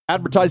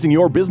Advertising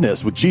your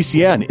business with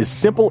GCN is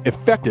simple,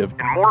 effective,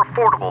 and more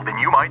affordable than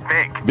you might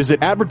think.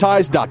 Visit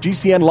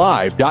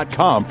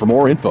advertise.gcnlive.com for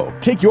more info.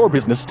 Take your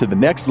business to the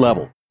next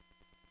level.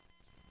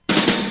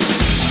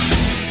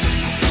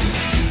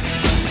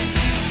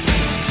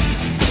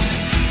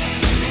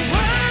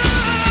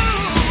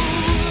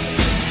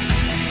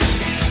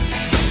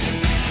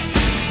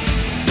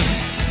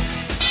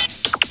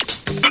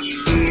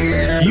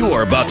 You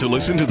are about to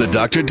listen to the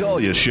Dr.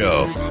 Daliah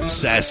Show.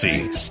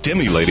 Sassy,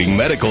 stimulating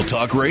medical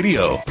talk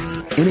radio.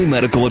 Any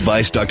medical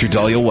advice Dr.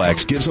 Daliah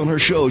Wax gives on her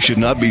show should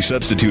not be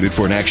substituted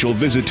for an actual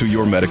visit to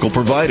your medical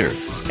provider.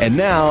 And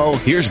now,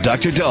 here's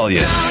Dr.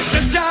 Daliah.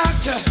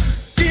 Doctor,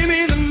 give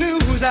me the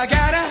news. I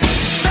got a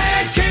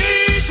bad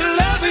case of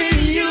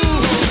loving you.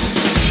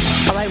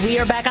 All right, we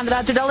are back on the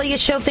Dr. Daliah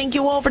Show. Thank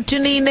you all for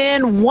tuning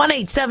in.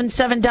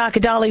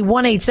 1-877-DOC-DALI,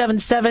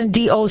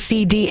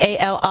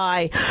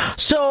 1-877-DOC-DALI.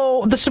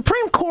 So the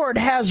Supreme Court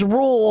has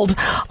ruled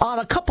on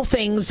a couple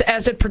things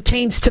as it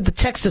pertains to the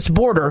Texas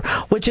border,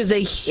 which is a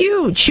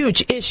huge,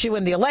 huge issue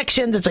in the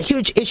elections. It's a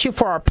huge issue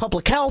for our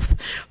public health.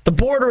 The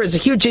border is a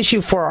huge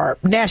issue for our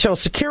national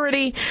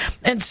security.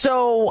 And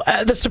so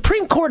the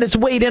Supreme Court has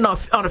weighed in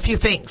on a few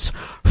things.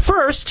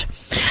 First,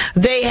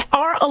 they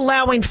are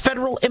allowing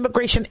federal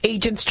immigration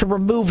agents to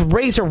remove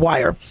razor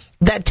wire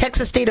that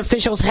Texas state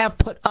officials have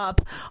put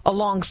up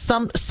along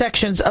some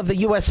sections of the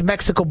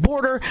U.S.-Mexico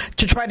border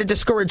to try to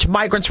discourage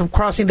migrants from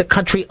crossing the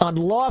country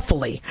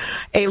unlawfully.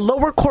 A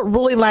lower court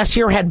ruling last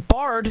year had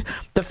barred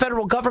the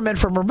federal government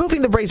from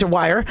removing the razor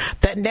wire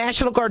that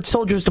National Guard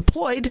soldiers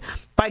deployed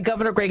by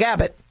Governor Greg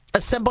Abbott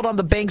assembled on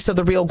the banks of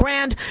the Rio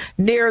Grande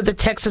near the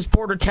Texas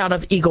border town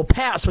of Eagle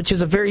Pass, which is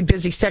a very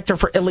busy sector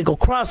for illegal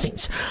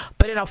crossings.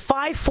 But in a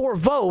 5-4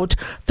 vote,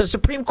 the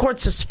Supreme Court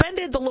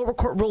suspended the lower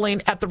court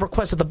ruling at the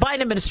request of the Biden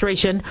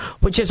administration,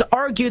 which has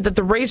argued that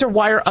the razor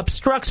wire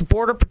obstructs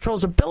Border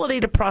Patrol's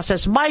ability to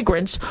process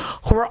migrants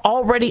who are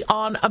already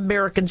on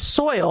American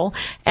soil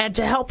and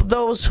to help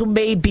those who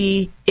may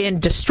be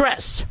in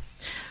distress.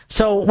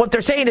 So what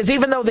they're saying is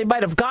even though they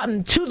might have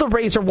gotten to the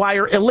razor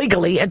wire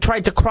illegally and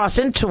tried to cross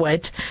into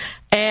it,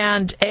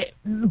 and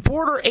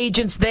border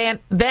agents then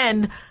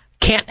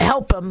can't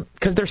help them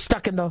because they're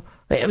stuck in the...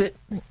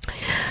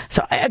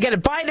 So again,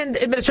 if Biden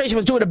administration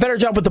was doing a better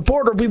job with the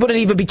border, we wouldn't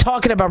even be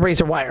talking about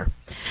razor wire.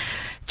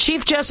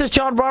 Chief Justice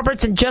John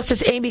Roberts and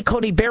Justice Amy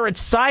Coney Barrett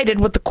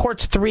sided with the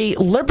court's 3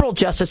 liberal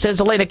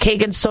justices, Elena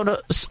Kagan,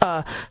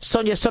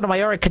 Sonia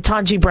Sotomayor, and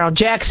Ketanji Brown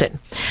Jackson,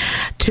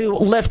 to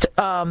lift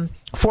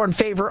for in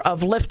favor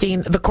of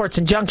lifting the court's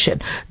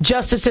injunction.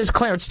 Justices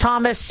Clarence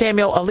Thomas,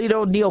 Samuel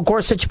Alito, Neil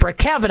Gorsuch, Brett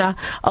Kavanaugh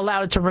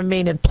allowed it to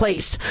remain in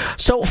place.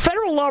 So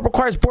federal law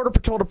requires Border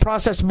Patrol to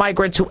process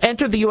migrants who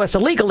enter the U.S.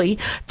 illegally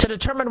to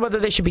determine whether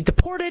they should be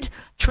deported,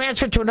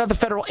 transferred to another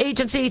federal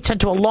agency,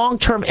 sent to a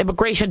long-term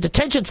immigration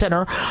detention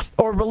center,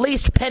 or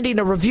released pending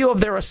a review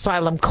of their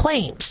asylum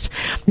claims.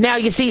 Now,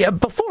 you see,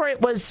 before it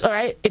was, all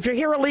right, if you're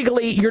here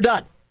illegally, you're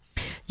done.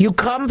 You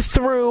come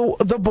through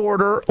the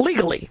border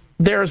legally.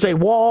 There's a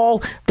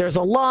wall, there's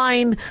a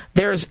line,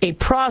 there's a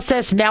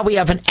process. Now we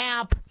have an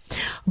app.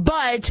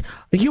 But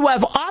you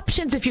have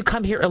options if you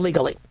come here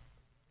illegally.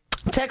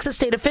 Texas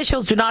state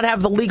officials do not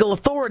have the legal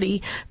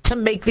authority to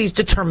make these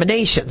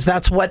determinations.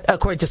 That's what,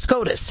 according to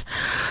SCOTUS.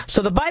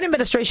 So the Biden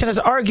administration has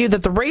argued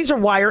that the razor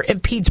wire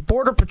impedes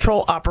Border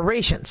Patrol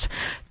operations.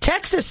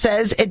 Texas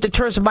says it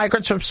deters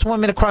migrants from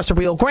swimming across the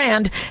Rio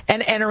Grande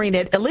and entering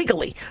it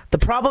illegally. The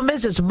problem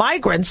is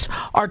migrants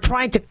are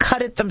trying to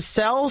cut it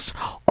themselves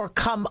or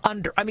come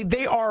under. I mean,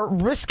 they are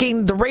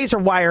risking the razor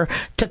wire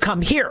to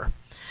come here.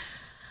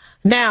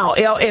 Now,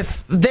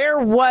 if there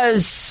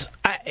was,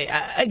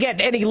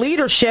 again, any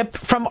leadership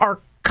from our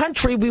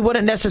country, we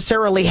wouldn't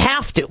necessarily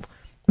have to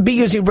be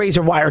using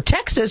razor wire.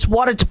 Texas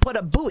wanted to put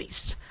up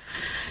buoys.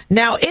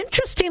 Now,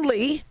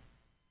 interestingly,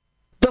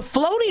 the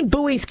floating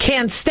buoys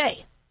can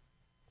stay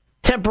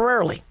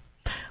temporarily.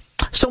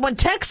 So when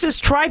Texas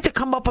tried to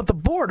come up with the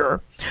border,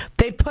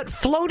 they put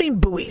floating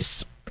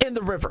buoys in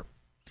the river.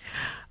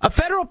 A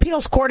federal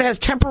appeals court has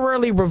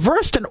temporarily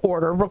reversed an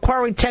order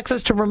requiring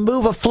Texas to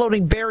remove a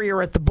floating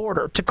barrier at the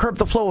border to curb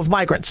the flow of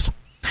migrants.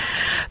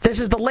 This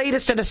is the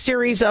latest in a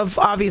series of,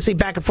 obviously,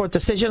 back-and-forth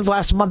decisions.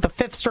 Last month, the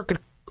Fifth Circuit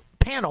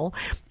panel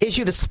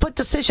issued a split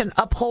decision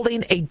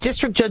upholding a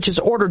district judge's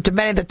order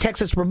demanding that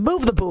Texas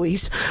remove the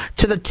buoys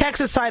to the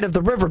Texas side of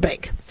the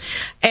riverbank.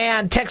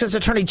 And Texas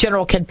Attorney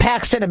General Ken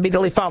Paxton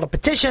immediately filed a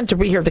petition to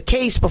rehear the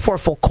case before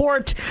full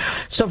court.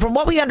 So from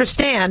what we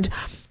understand,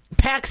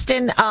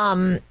 Paxton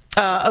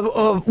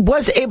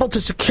was able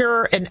to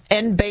secure an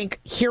en banc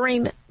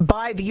hearing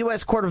by the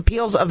U.S. Court of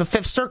Appeals of the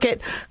Fifth Circuit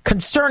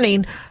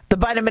concerning the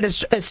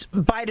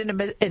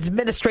Biden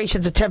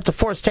administration's attempt to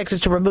force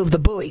Texas to remove the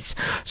buoys.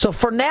 So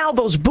for now,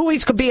 those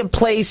buoys could be in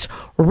place.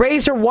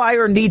 Razor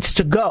wire needs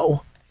to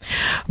go.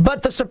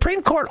 But the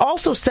Supreme Court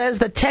also says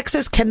that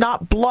Texas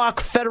cannot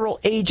block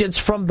federal agents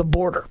from the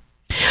border.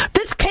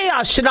 This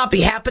chaos should not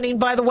be happening,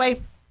 by the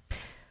way.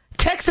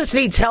 Texas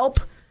needs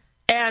help.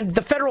 And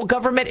the federal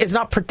government is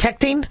not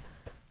protecting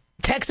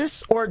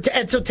Texas,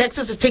 and so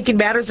Texas is taking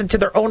matters into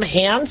their own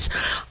hands.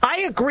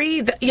 I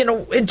agree that,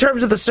 in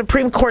terms of the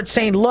Supreme Court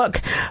saying,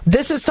 look,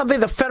 this is something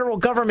the federal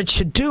government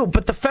should do,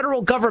 but the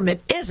federal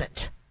government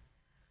isn't.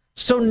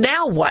 So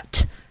now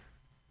what?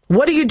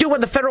 What do you do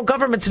when the federal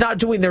government's not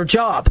doing their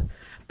job?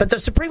 But the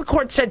Supreme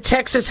Court said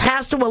Texas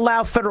has to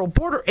allow federal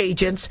border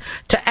agents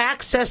to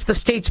access the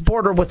state's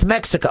border with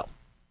Mexico.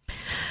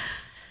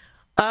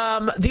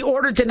 The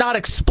order did not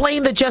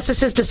explain the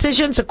justice's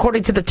decisions,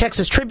 according to the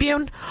Texas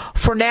Tribune.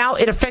 For now,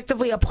 it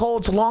effectively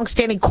upholds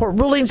longstanding court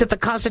rulings that the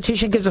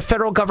Constitution gives the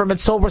federal government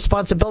sole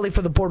responsibility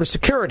for the border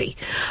security.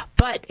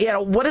 But,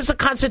 what does the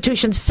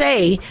Constitution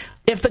say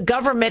if the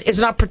government is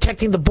not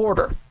protecting the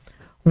border?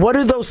 What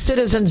do those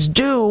citizens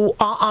do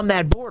on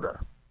that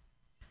border?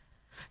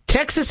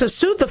 Texas has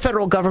sued the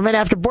federal government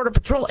after Border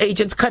Patrol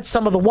agents cut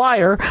some of the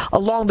wire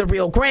along the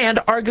Rio Grande,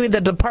 arguing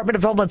the Department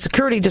of Homeland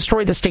Security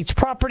destroyed the state's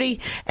property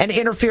and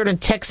interfered in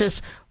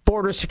Texas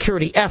border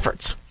security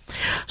efforts.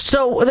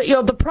 So,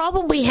 the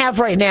problem we have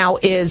right now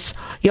is,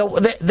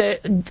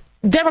 the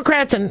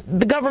Democrats and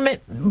the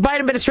government, Biden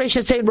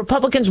administration, saying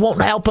Republicans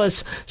won't help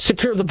us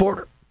secure the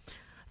border.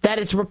 That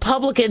it's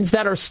Republicans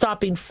that are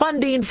stopping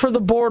funding for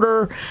the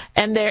border.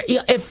 And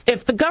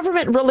if the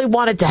government really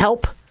wanted to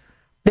help,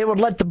 they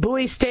would let the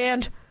buoys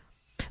stand.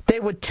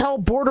 They would tell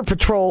Border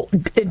Patrol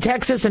in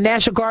Texas and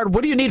National Guard,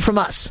 what do you need from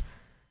us?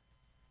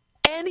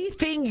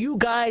 Anything you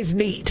guys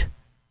need,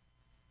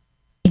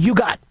 you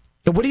got.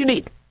 What do you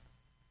need?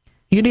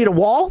 You need a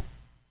wall?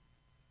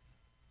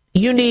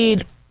 You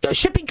need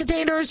shipping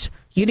containers?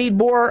 You need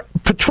more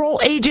patrol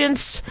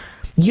agents?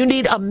 You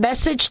need a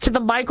message to the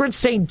migrants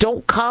saying,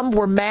 don't come,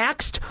 we're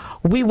maxed.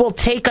 We will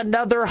take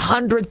another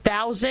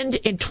 100,000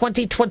 in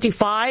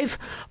 2025,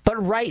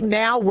 but right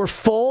now we're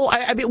full.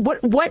 I mean,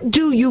 what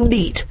do you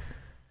need?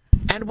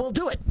 And we'll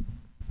do it.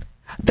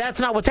 That's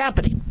not what's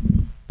happening.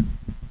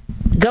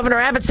 Governor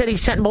Abbott said he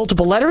sent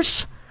multiple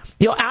letters.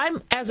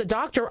 As a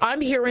doctor,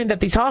 I'm hearing that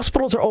these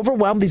hospitals are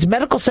overwhelmed. These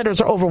medical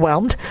centers are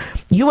overwhelmed.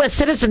 U.S.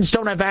 citizens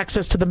don't have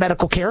access to the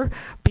medical care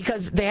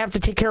because they have to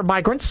take care of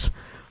migrants.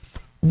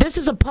 This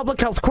is a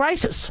public health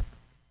crisis.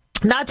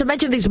 Not to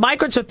mention these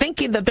migrants are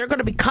thinking that they're going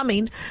to be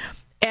coming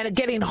and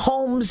getting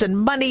homes and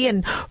money,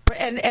 and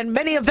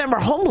many of them are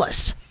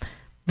homeless.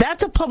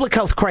 That's a public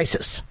health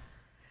crisis.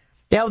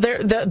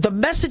 The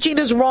messaging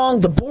is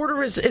wrong. The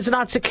border is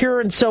not secure.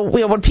 And so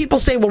when people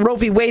say, well, Roe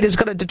v. Wade is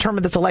going to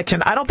determine this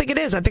election, I don't think it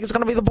is. I think it's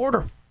going to be the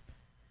border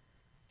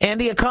and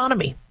the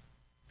economy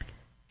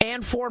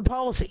and foreign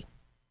policy.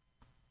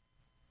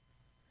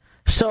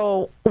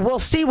 So we'll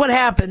see what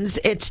happens.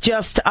 It's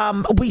just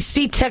we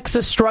see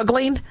Texas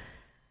struggling,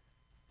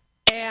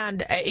 and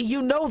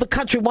the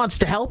country wants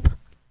to help,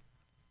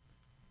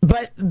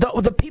 but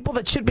the people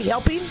that should be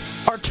helping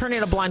are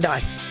turning a blind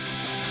eye.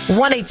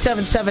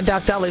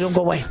 1-877-DOC-DALIAH. Don't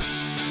go away.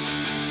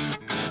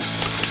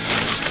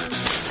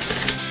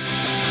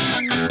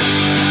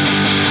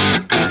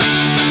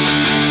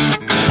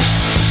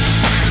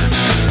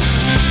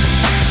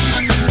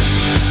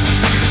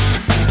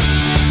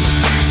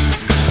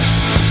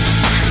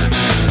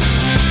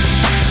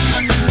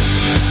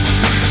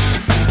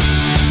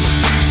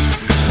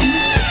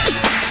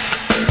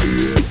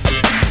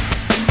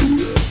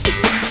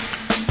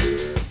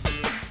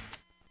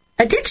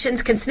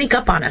 Addictions can sneak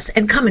up on us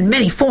and come in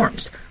many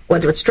forms.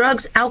 Whether it's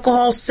drugs,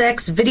 alcohol,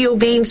 sex, video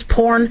games,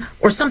 porn,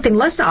 or something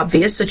less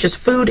obvious such as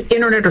food,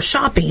 internet, or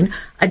shopping,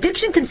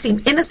 addiction can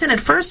seem innocent at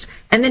first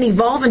and then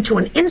evolve into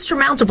an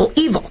insurmountable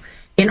evil.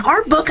 In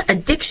our book,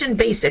 Addiction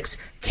Basics,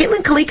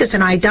 Caitlin Kalikas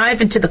and I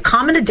dive into the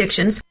common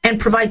addictions and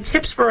provide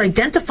tips for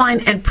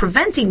identifying and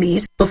preventing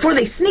these before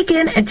they sneak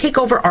in and take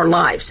over our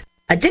lives.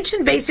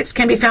 Addiction Basics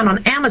can be found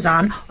on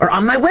Amazon or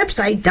on my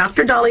website,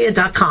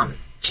 drdaliah.com.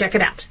 Check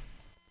it out.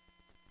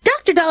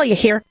 Dr. Daliah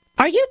here.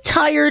 Are you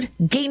tired,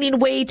 gaining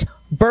weight,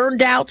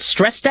 burned out,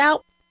 stressed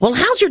out? Well,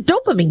 how's your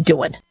dopamine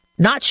doing?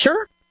 Not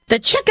sure?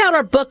 Then check out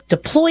our book,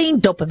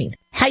 Deploying Dopamine.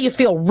 How you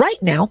feel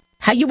right now,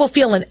 how you will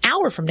feel an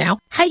hour from now,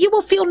 how you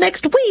will feel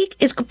next week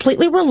is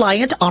completely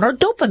reliant on our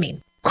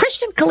dopamine.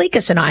 Christian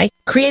Kalikas and I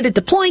created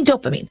Deploying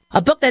Dopamine,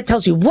 a book that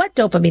tells you what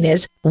dopamine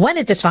is, when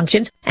it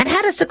dysfunctions, and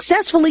how to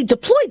successfully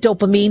deploy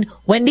dopamine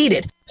when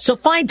needed. So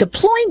find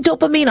Deploying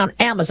Dopamine on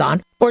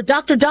Amazon or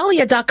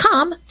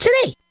drdaliah.com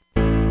today.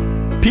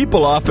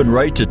 People often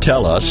write to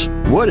tell us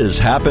what has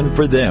happened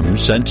for them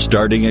since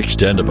starting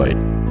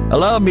Extendivite.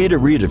 Allow me to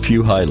read a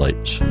few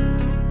highlights.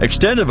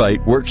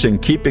 Extendivite works in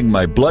keeping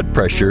my blood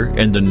pressure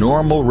in the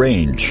normal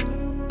range.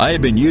 I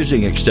have been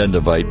using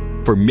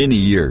Extendivite for many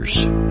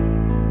years.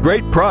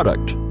 Great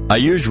product. I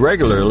use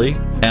regularly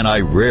and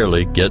I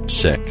rarely get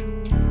sick.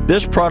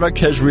 This product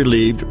has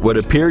relieved what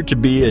appeared to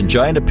be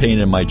angina pain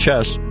in my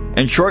chest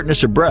and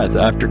shortness of breath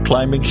after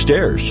climbing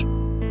stairs.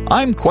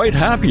 I'm quite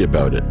happy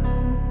about it.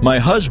 My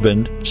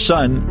husband,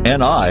 son,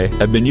 and I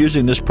have been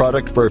using this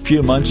product for a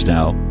few months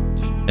now,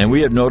 and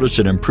we have noticed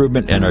an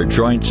improvement in our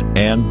joints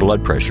and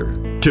blood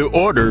pressure. To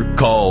order,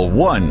 call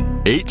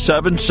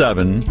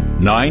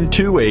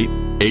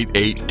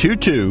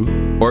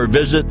 1-877-928-8822 or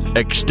visit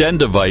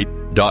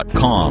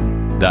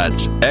extendivite.com.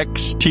 That's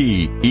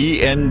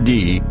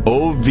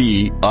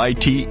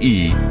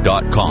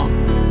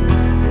XTENDOVITE.com.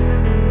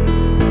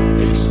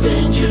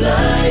 Extend your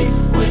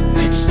life with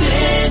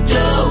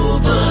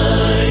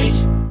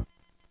Extendovite.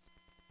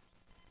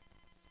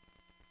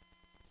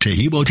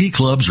 Tehebo Tea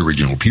Club's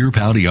original Pure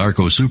Pouty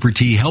Arco Super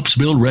Tea helps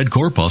build red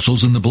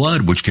corpuscles in the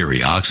blood, which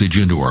carry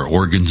oxygen to our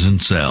organs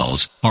and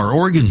cells. Our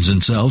organs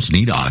and cells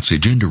need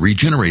oxygen to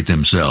regenerate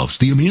themselves.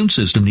 The immune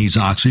system needs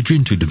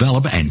oxygen to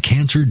develop, and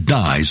cancer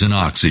dies in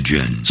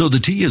oxygen. So the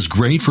tea is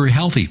great for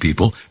healthy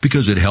people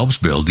because it helps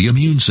build the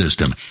immune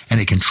system,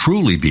 and it can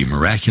truly be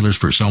miraculous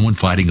for someone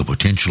fighting a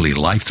potentially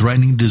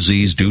life-threatening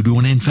disease due to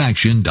an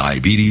infection,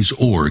 diabetes,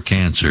 or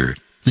cancer.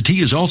 The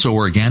tea is also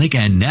organic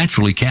and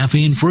naturally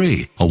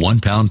caffeine-free. A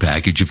 1-pound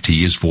package of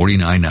tea is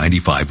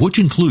 $49.95, which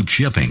includes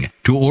shipping.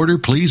 To order,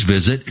 please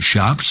visit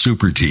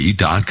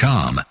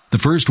shopsupertea.com. The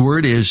first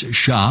word is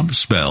shop,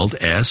 spelled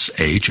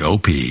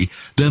S-H-O-P,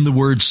 then the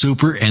word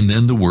super, and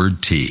then the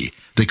word tea.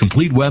 The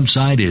complete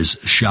website is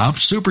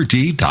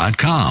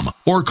shopsupertea.com,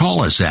 or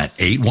call us at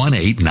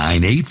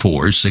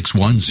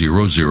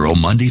 818-984-6100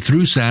 Monday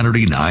through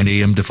Saturday, 9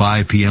 a.m. to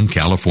 5 p.m.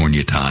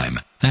 California time.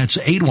 That's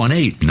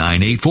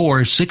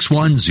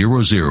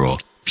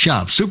 818-984-6100.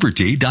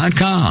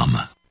 ShopSuperTea.com.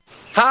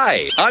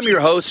 Hi, I'm your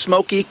host,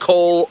 Smokey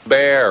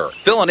Colbert,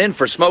 filling in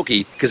for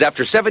Smokey because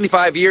after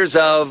 75 years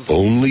of...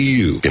 Only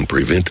you can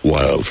prevent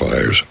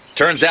wildfires.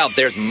 Turns out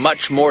there's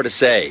much more to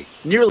say.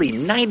 Nearly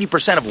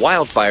 90% of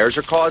wildfires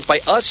are caused by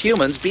us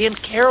humans being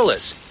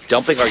careless,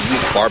 dumping our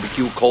used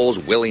barbecue coals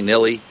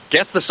willy-nilly.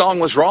 Guess the song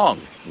was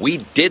wrong. We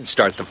did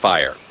start the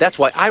fire. That's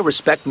why I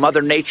respect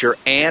Mother Nature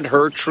and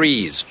her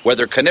trees,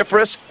 whether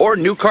coniferous or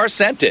new car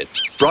scented.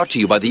 Brought to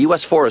you by the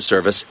U.S. Forest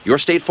Service, your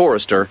state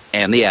forester,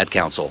 and the Ad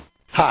Council.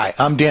 Hi,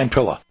 I'm Dan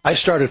Pilla. I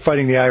started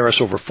fighting the IRS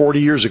over 40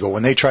 years ago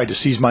when they tried to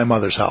seize my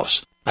mother's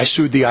house. I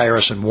sued the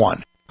IRS and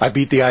won. I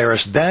beat the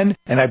IRS then,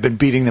 and I've been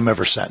beating them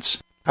ever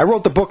since. I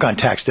wrote the book on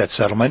tax debt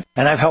settlement,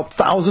 and I've helped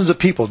thousands of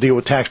people deal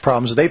with tax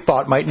problems they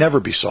thought might never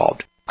be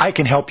solved. I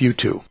can help you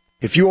too.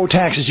 If you owe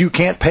taxes you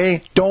can't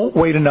pay, don't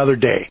wait another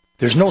day.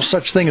 There's no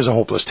such thing as a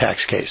hopeless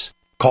tax case.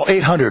 Call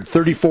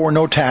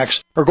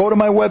 800-34-NO-TAX or go to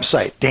my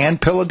website,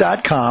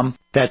 danpilla.com.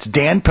 That's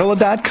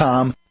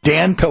danpilla.com,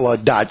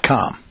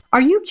 danpilla.com.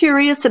 Are you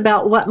curious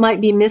about what might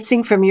be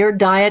missing from your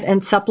diet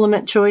and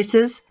supplement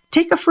choices?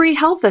 Take a free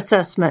health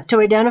assessment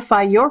to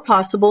identify your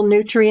possible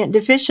nutrient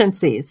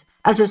deficiencies.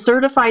 As a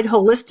certified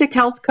holistic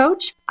health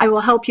coach, I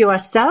will help you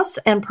assess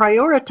and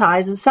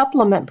prioritize a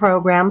supplement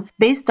program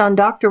based on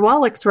Dr.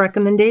 Wallach's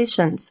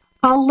recommendations.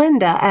 Call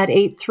Linda at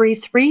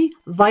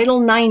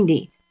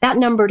 833-VITAL-90. That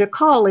number to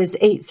call is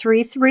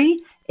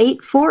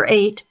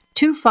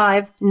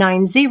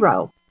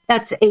 833-848-2590.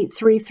 That's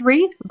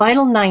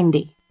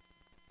 833-VITAL-90.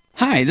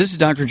 Hi, this is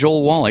Dr.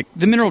 Joel Wallach,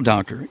 the Mineral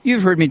Doctor.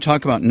 You've heard me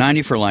talk about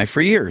 90 for Life for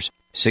years.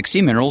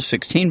 60 minerals,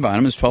 16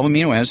 vitamins, 12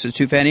 amino acids,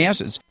 2 fatty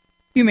acids.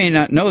 You may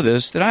not know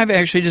this, that I've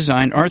actually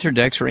designed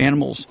Arthrodex for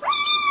animals.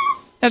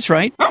 That's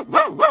right.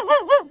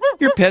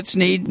 Your pets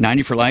need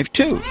 90 for Life,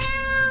 too.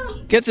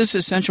 Get this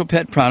essential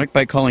pet product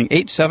by calling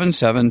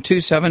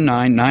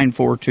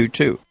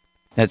 877-279-9422.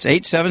 That's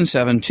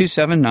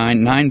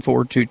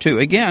 877-279-9422.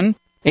 Again,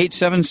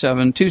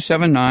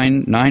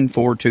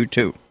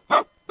 877-279-9422.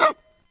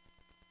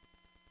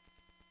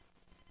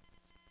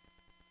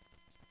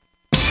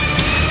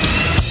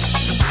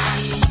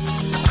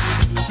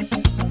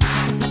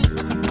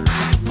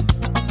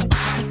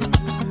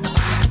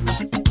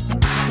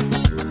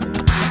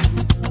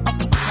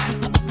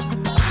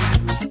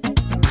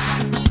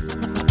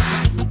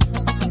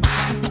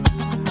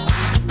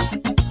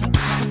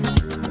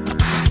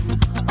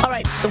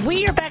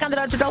 We are back on the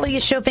Dr.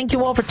 Daliah Show. Thank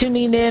you all for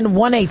tuning in.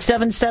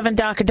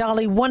 1-877-Dr.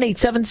 Dali,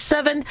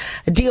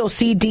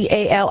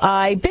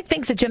 1-877-DOCDALI. Big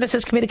thanks to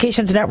Genesis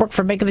Communications Network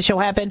for making the show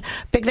happen.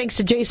 Big thanks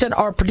to Jason,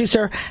 our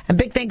producer, and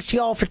big thanks to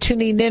y'all for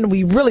tuning in.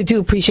 We really do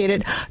appreciate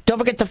it. Don't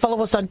forget to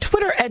follow us on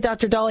Twitter at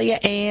Dr.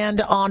 Daliah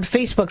and on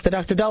Facebook, the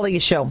Dr.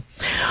 Daliah Show.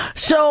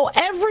 So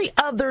every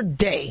other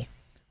day,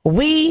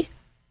 we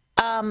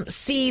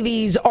see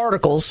these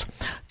articles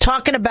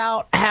talking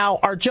about how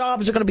our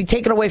jobs are going to be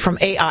taken away from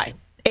AI.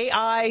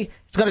 AI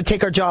is going to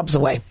take our jobs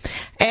away.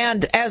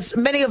 And as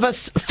many of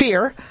us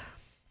fear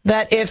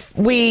that if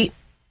we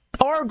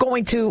are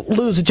going to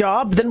lose a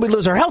job, then we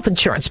lose our health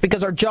insurance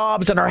because our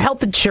jobs and our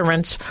health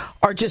insurance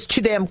are just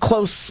too damn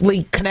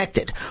closely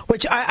connected,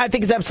 which I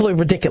think is absolutely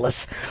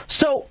ridiculous.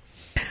 So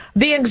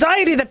the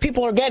anxiety that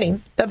people are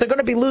getting, that they're going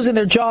to be losing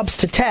their jobs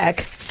to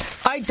tech,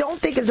 I don't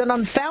think is an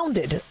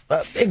unfounded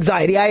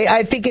anxiety.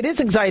 I think it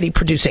is anxiety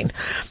producing.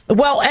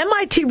 Well,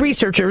 MIT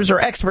researchers or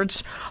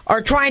experts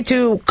are trying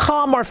to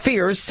calm our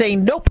fears,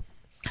 saying, nope,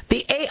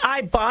 the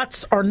AI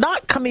bots are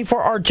not coming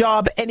for our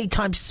job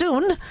anytime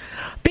soon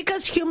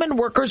because human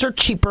workers are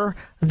cheaper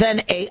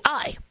than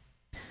AI.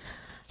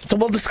 So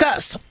we'll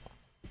discuss.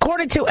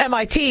 According to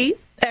MIT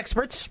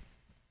experts,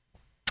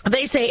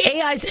 they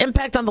say AI's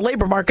impact on the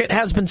labor market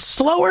has been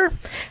slower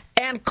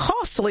and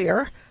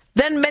costlier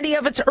than many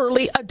of its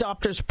early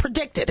adopters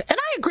predicted. And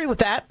I agree with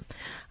that.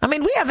 I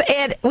mean,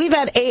 we've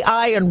had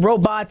AI and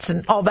robots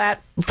and all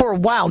that for a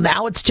while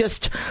now. It's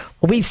just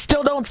we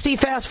still don't see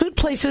fast food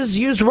places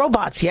use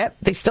robots yet.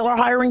 They still are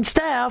hiring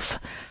staff.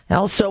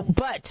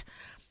 But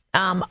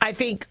I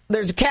think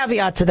there's a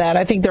caveat to that.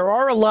 I think there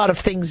are a lot of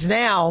things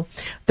now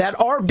that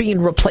are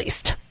being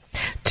replaced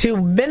to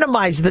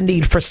minimize the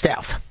need for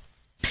staff.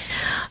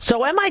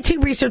 So MIT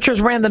researchers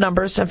ran the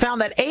numbers and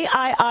found that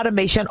AI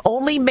automation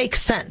only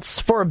makes sense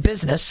for a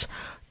business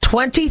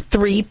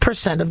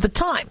 23% of the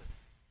time.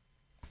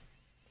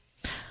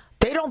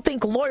 They don't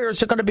think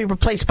lawyers are going to be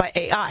replaced by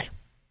AI.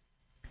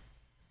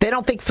 They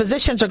don't think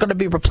physicians are going to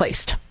be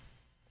replaced.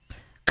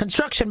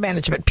 Construction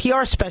management,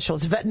 PR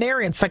specialists,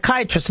 veterinarians,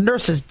 psychiatrists,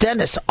 nurses,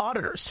 dentists,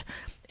 auditors,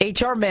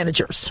 HR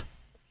managers.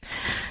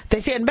 They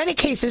say in many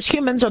cases,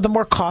 humans are the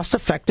more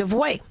cost-effective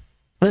way.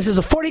 This is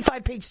a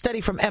 45-page study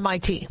from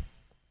MIT.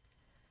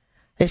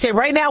 They say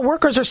right now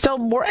workers are still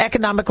more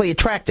economically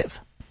attractive.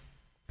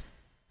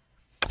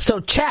 So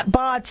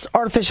chatbots,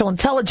 artificial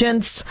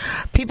intelligence,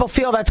 people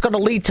feel that's going to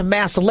lead to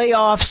mass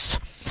layoffs.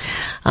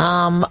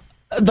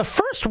 The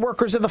first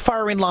workers in the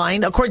firing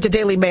line, according to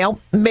Daily Mail,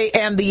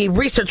 and the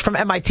research from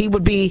MIT,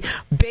 would be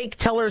bank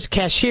tellers,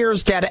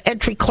 cashiers, data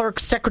entry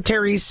clerks,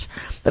 secretaries,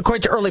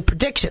 according to early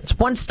predictions.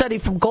 One study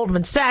from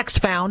Goldman Sachs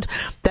found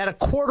that a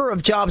quarter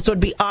of jobs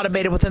would be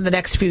automated within the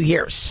next few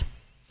years.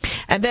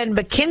 And then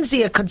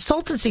McKinsey, a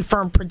consultancy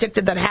firm,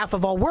 predicted that half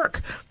of all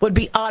work would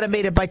be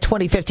automated by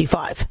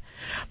 2055.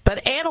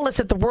 But analysts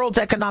at the World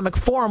Economic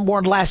Forum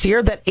warned last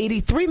year that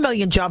 83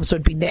 million jobs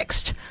would be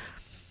nixed.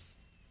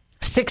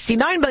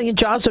 69 million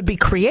jobs would be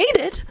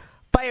created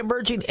by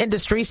emerging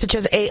industries such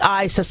as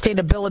AI,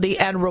 sustainability,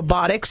 and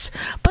robotics,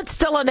 but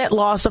still a net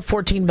loss of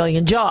 14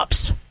 million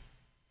jobs.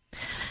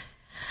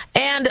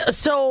 And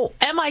so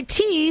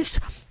MIT's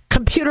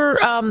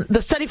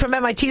the study from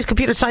MIT's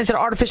Computer Science and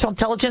Artificial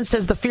Intelligence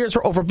says the fears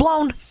were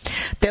overblown.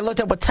 They looked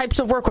at what types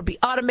of work would be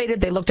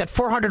automated. They looked at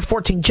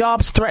 414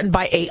 jobs threatened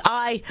by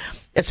AI,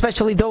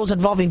 especially those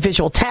involving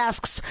visual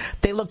tasks.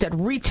 They looked at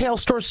retail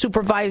store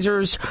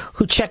supervisors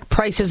who check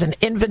prices and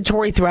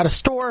inventory throughout a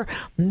store,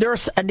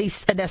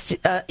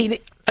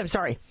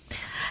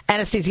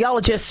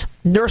 anesthesiologists,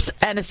 nurse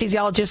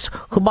anesthesiologists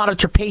who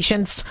monitor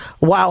patients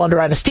while under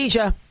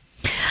anesthesia,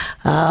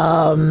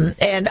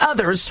 and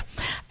others.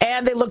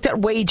 And they looked at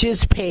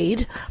wages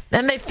paid,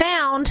 and they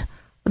found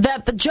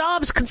that the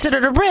jobs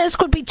considered a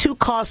risk would be too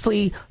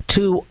costly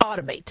to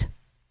automate,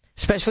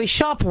 especially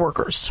shop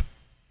workers.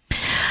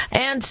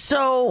 And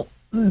so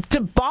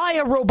to buy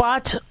a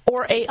robot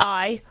or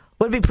AI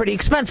would be pretty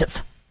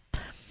expensive.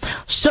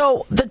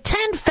 So the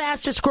 10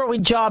 fastest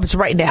growing jobs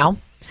right now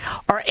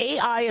are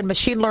AI and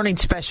machine learning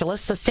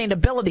specialists,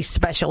 sustainability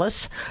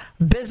specialists,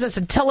 business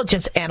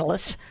intelligence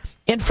analysts,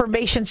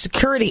 information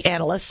security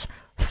analysts,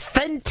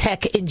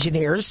 fintech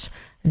engineers,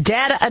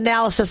 data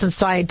analysis and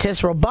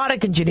scientists,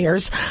 robotic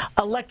engineers,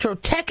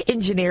 electrotech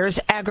engineers,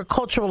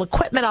 agricultural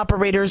equipment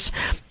operators,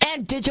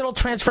 and digital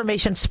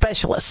transformation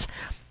specialists.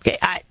 Okay,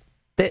 I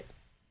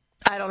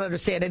don't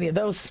understand any of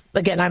those.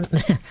 Again,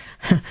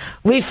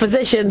 we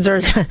physicians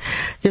are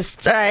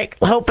just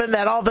hoping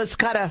that all this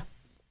kind of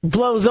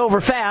blows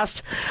over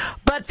fast.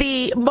 But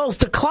the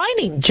most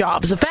declining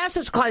jobs, the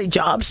fastest declining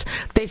jobs,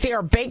 they say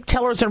are bank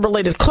tellers and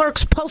related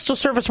clerks, postal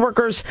service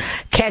workers,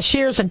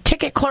 cashiers and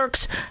ticket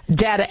clerks,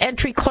 data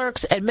entry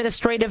clerks,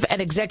 administrative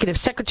and executive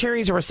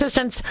secretaries or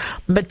assistants,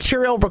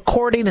 material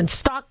recording and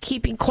stock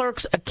keeping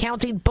clerks,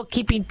 accounting,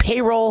 bookkeeping,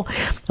 payroll,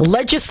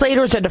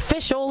 legislators and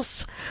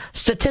officials,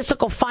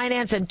 statistical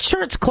finance and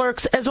insurance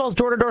clerks, as well as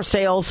door-to-door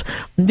sales,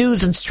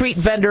 news and street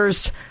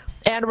vendors,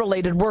 and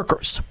related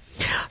workers.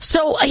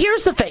 So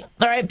here's the thing,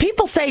 all right?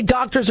 People say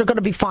doctors are going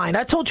to be fine.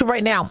 I told you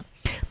right now,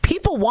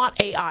 people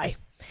want AI.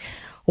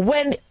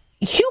 When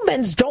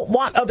humans don't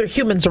want other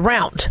humans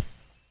around,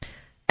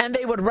 and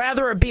they would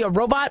rather it be a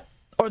robot,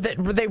 or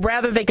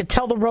that they could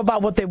tell the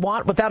robot what they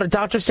want without a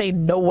doctor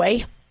saying no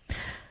way.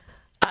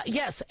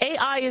 Yes,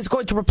 AI is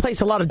going to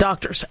replace a lot of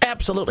doctors.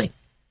 Absolutely.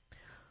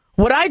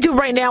 What I do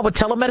right now with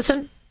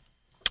telemedicine,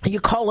 you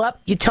call up,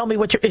 you tell me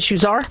what your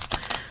issues are.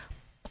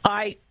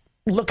 I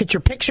look at your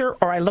picture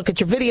or I look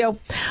at your video.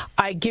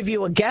 I give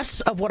you a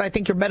guess of what I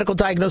think your medical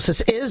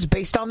diagnosis is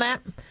based on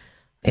that.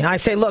 And I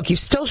say, look, you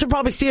still should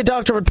probably see a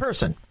doctor in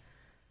person.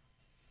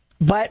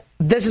 But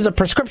this is a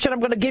prescription I'm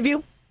going to give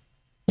you.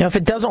 If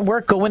it doesn't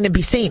work, go in and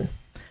be seen.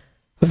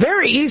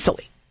 Very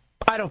easily.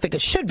 I don't think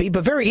it should be,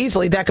 but very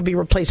easily that could be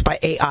replaced by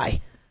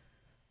AI.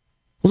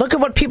 Look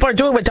at what people are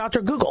doing with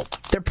Dr. Google.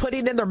 They're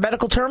putting in their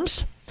medical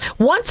terms.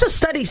 Once a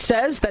study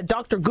says that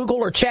Dr. Google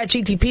or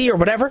ChatGPT or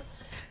whatever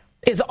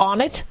is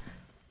on it,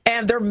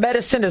 and their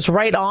medicine is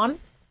right on,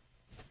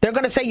 they're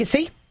going to say, you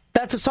see,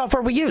 that's the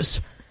software we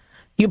use.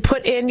 You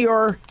put in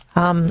your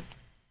the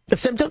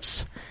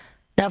symptoms.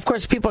 Now, of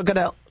course, people are going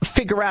to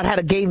figure out how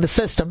to game the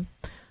system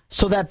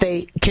so that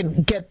they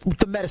can get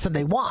the medicine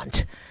they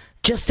want.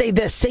 Just say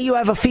this. Say you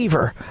have a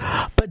fever,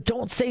 but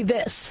don't say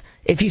this.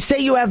 If you say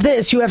you have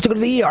this, you have to go to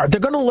the ER.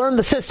 They're going to learn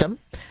the system.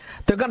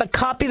 They're going to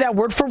copy that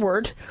word for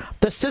word.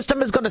 The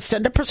system is going to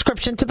send a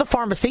prescription to the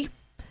pharmacy.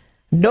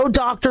 No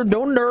doctor,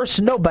 no nurse,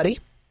 nobody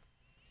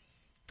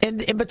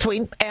in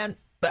between. And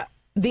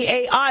the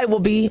AI will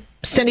be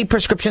sending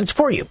prescriptions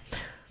for you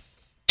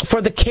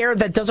for the care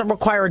that doesn't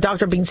require a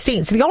doctor being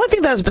seen. So the only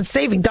thing that has been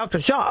saving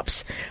doctors'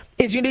 jobs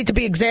is you need to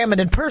be examined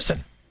in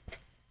person.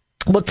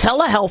 Well,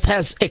 telehealth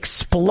has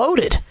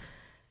exploded,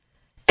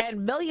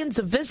 and millions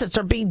of visits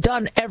are being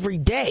done every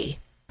day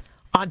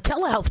on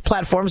telehealth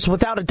platforms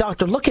without a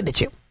doctor looking at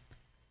you,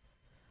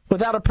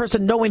 without a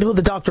person knowing who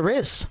the doctor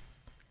is.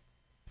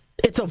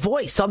 It's a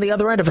voice on the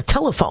other end of a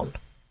telephone.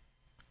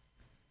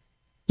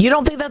 You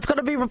don't think that's going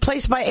to be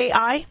replaced by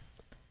AI?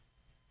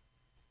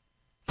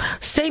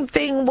 Same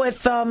thing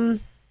with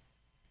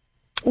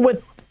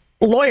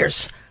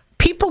lawyers.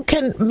 People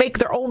can make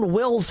their own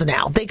wills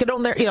now. They can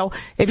own their,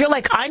 if you're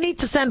like, I need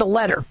to send a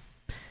letter,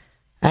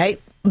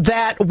 right,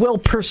 that will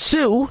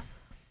pursue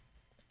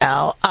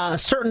a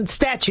certain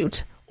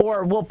statute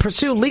or will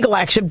pursue legal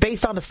action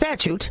based on a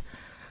statute.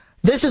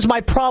 This is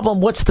my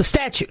problem. What's the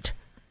statute?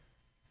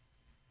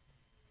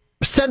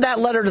 Send that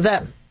letter to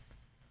them.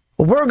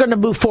 We're going to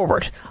move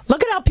forward.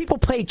 Look at how people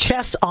play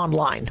chess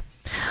online.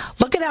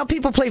 Look at how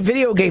people play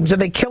video games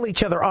and they kill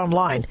each other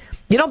online.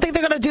 You don't think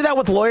they're going to do that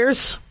with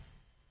lawyers?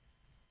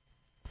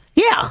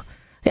 Yeah.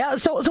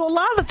 So a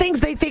lot of the things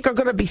they think are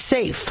going to be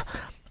safe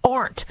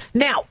aren't.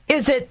 Now,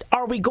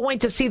 are we going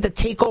to see the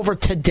takeover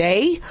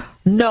today?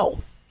 No.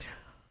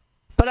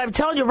 But I'm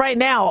telling you right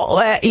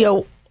now,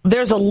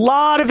 there's a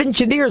lot of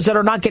engineers that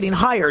are not getting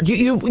hired.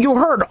 You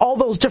heard all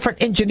those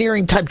different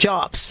engineering type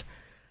jobs.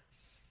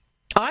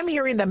 I'm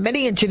hearing that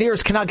many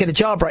engineers cannot get a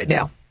job right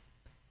now.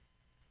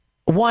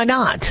 Why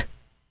not?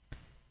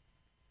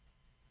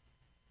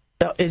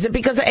 Is it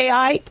because of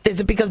AI? Is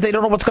it because they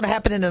don't know what's going to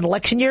happen in an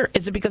election year?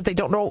 Is it because they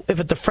don't know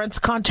if a defense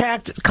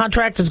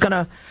contract is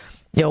going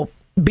to,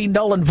 be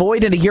null and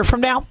void in a year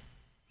from now?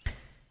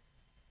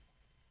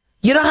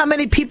 You know how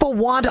many people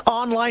want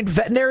online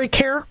veterinary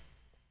care?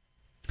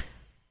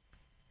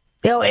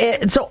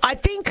 So I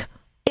think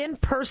in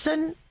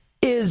person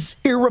is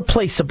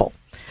irreplaceable.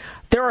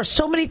 There are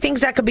so many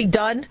things that could be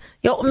done.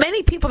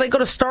 Many people, they go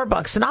to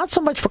Starbucks, not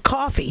so much for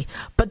coffee,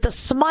 but the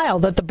smile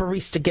that the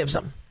barista gives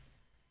them.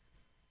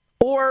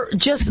 Or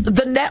just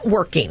the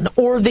networking,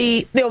 or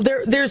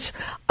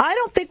I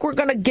don't think we're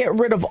going to get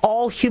rid of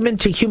all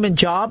human-to-human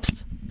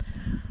jobs.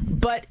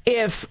 But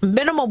if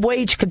minimum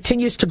wage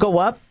continues to go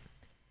up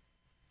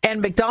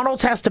and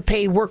McDonald's has to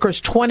pay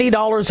workers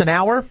 $20 an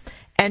hour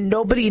and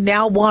nobody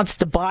now wants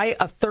to buy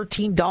a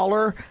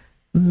 $13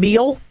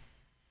 meal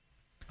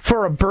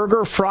for a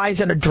burger,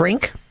 fries, and a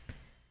drink,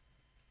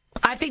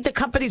 I think the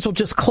companies will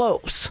just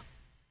close.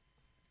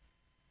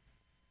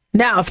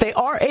 Now, if they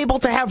are able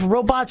to have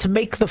robots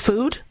make the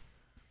food,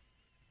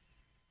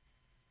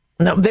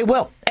 no, they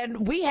will.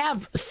 And we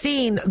have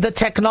seen the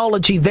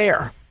technology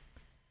there.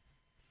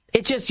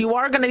 It's just you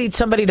are going to need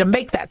somebody to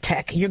make that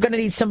tech. You're going to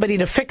need somebody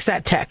to fix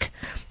that tech.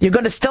 You're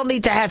going to still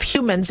need to have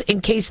humans in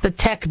case the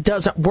tech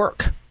doesn't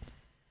work.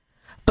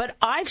 But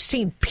I've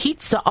seen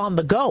pizza on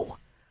the go.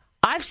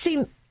 I've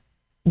seen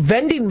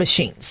vending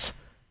machines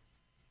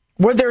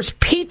where there's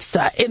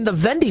pizza in the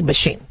vending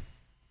machine.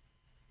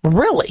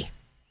 Really?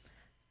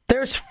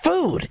 There's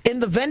food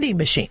in the vending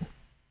machine.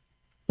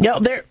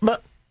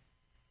 But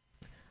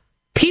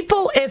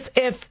people,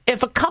 if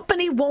a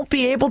company won't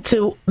be able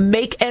to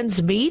make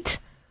ends meet,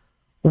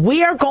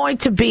 we are going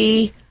to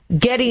be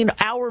getting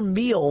our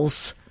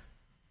meals,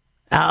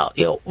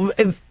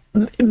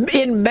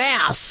 in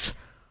mass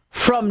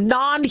from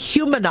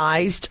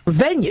non-humanized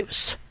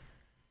venues,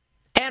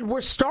 and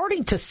we're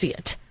starting to see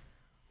it.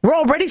 We're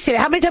already seeing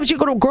it. How many times you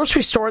go to a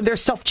grocery store and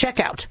there's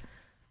self-checkout?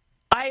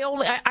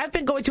 I've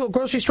been going to a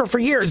grocery store for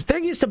years. There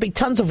used to be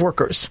tons of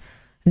workers.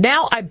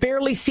 Now I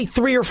barely see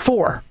 3 or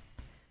 4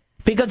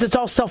 because it's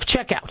all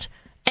self-checkout.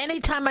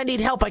 Anytime I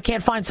need help, I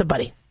can't find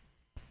somebody.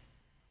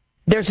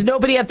 There's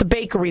nobody at the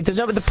bakery.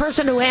 The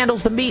person who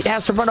handles the meat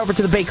has to run over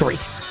to the bakery.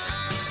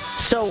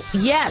 So,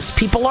 yes,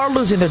 people are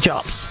losing their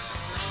jobs.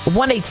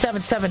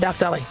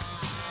 1-877-DOC-DALI.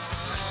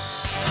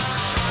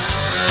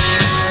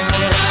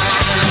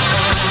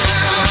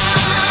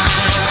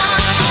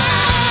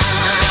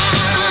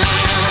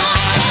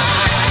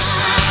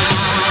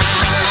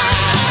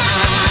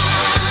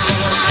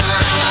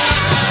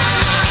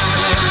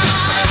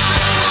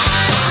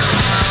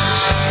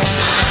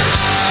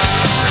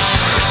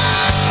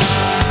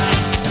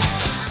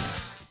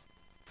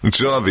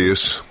 It's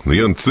obvious.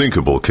 The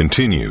unthinkable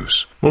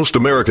continues. Most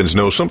Americans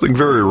know something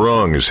very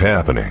wrong is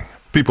happening.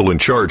 People in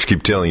charge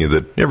keep telling you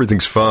that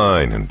everything's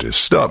fine and to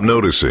stop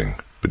noticing.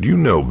 But you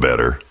know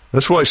better.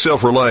 That's why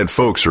self-reliant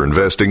folks are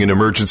investing in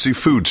emergency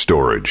food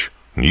storage.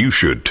 And you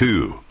should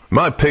too.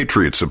 My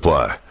Patriot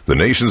Supply, the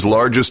nation's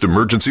largest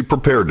emergency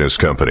preparedness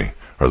company,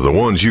 are the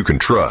ones you can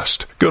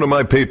trust. Go to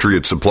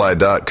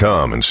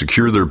MyPatriotSupply.com and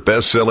secure their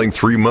best-selling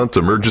 3-month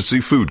emergency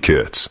food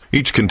kits.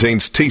 Each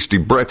contains tasty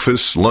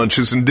breakfasts,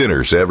 lunches, and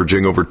dinners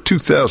averaging over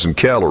 2,000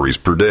 calories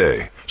per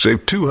day.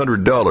 Save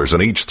 $200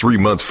 on each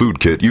 3-month food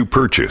kit you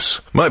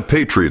purchase. My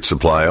Patriot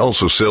Supply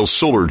also sells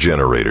solar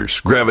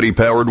generators,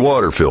 gravity-powered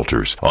water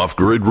filters,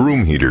 off-grid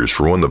room heaters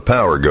for when the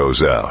power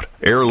goes out,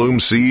 heirloom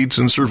seeds,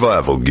 and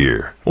survival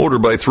gear. Order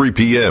by 3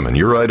 p.m. and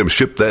your items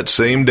ship that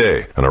same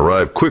day and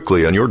arrive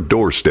quickly on your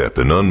doorstep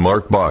in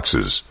unmarked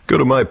boxes. Go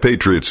to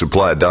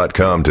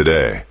MyPatriotSupply.com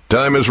today.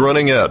 Time is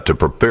running out to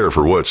prepare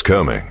for what's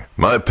coming.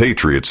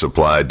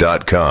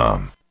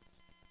 MyPatriotSupply.com.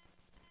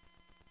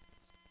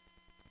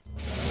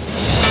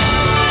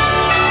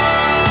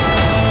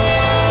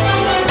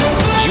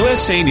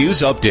 USA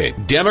News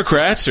Update.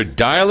 Democrats are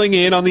dialing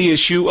in on the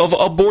issue of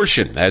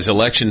abortion as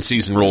election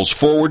season rolls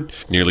forward.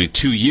 Nearly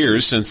 2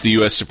 years since the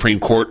U.S. Supreme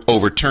Court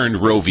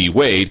overturned Roe v.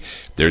 Wade,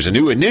 there's a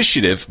new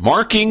initiative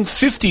marking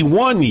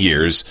 51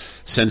 years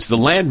since the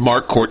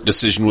landmark court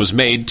decision was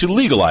made to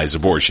legalize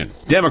abortion.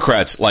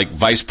 Democrats like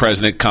Vice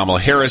President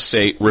Kamala Harris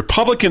say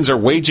Republicans are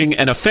waging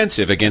an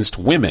offensive against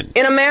women.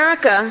 In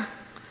America,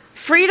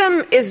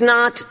 freedom is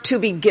not to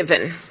be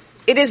given.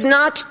 It is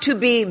not to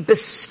be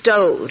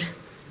bestowed.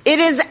 It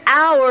is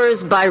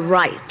ours by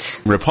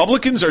right.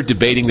 Republicans are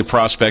debating the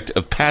prospect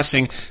of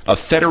passing a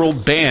federal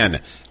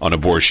ban on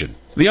abortion.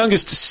 The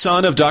youngest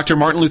son of Dr.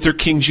 Martin Luther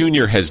King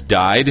Jr. has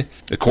died.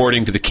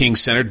 According to the King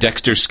Center,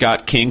 Dexter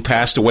Scott King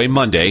passed away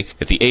Monday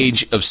at the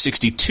age of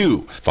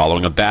 62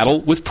 following a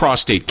battle with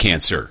prostate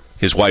cancer.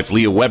 His wife,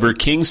 Leah Weber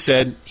King,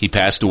 said he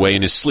passed away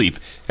in his sleep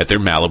at their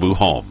Malibu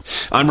home.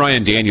 I'm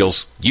Ryan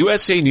Daniels,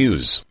 USA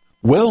News.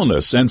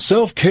 Wellness and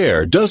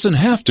self-care doesn't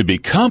have to be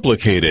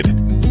complicated.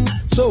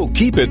 So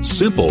keep it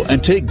simple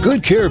and take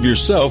good care of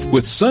yourself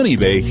with Sunny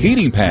Bay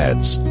heating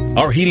pads.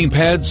 Our heating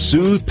pads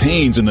soothe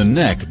pains in the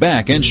neck,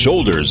 back, and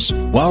shoulders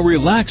while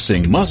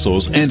relaxing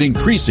muscles and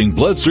increasing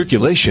blood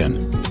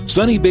circulation.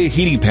 Sunny Bay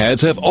heating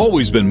pads have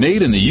always been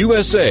made in the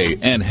USA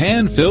and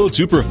hand-filled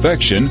to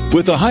perfection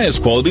with the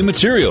highest quality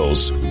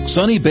materials.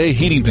 Sunny Bay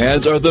heating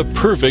pads are the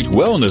perfect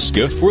wellness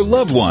gift for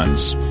loved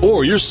ones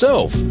or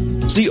yourself.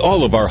 See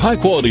all of our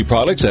high-quality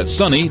products at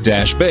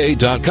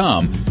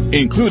sunny-bay.com,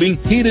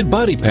 including heated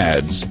body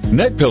pads,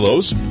 neck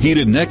pillows,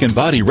 heated neck and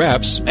body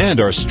wraps, and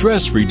our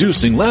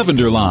stress-reducing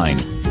lavender line.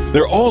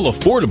 They're all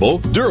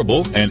affordable,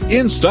 durable, and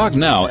in stock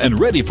now and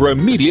ready for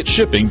immediate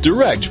shipping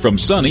direct from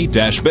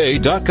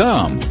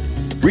sunny-bay.com.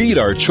 Read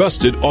our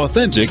trusted,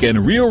 authentic,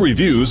 and real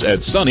reviews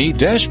at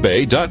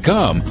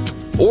sunny-bay.com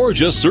or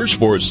just search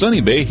for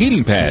Sunny Bay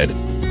Heating Pad.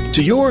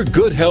 To your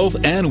good health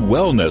and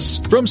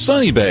wellness from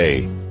Sunny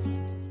Bay.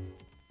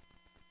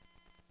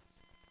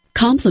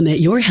 Complement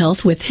your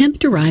health with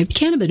hemp-derived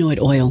cannabinoid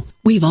oil.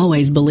 We've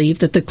always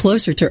believed that the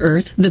closer to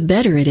Earth, the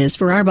better it is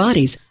for our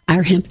bodies.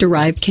 Our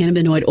hemp-derived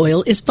cannabinoid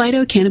oil is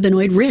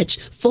phytocannabinoid-rich,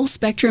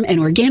 full-spectrum, and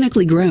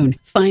organically grown.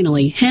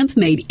 Finally, hemp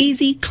made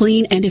easy,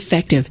 clean, and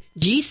effective.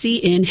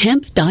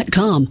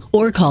 GCNhemp.com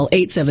or call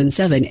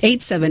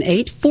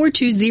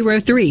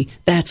 877-878-4203.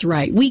 That's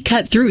right, we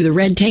cut through the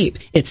red tape.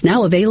 It's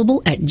now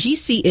available at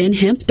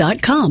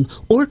GCNhemp.com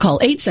or call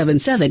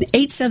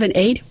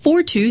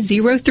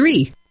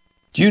 877-878-4203.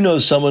 Do you know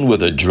someone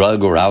with a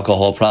drug or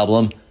alcohol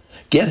problem?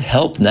 Get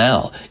help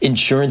now.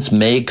 Insurance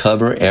may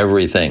cover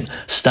everything.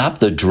 Stop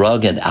the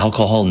drug and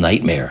alcohol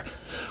nightmare.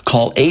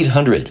 Call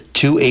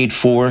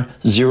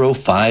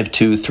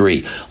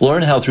 800-284-0523.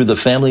 Learn how through the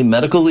Family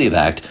Medical Leave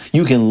Act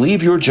you can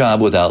leave your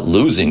job without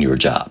losing your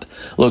job.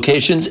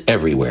 Locations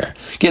everywhere.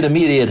 Get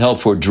immediate help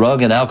for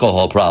drug and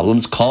alcohol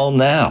problems. Call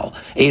now.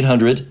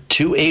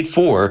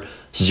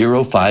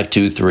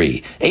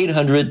 800-284-0523.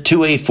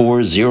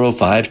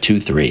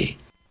 800-284-0523.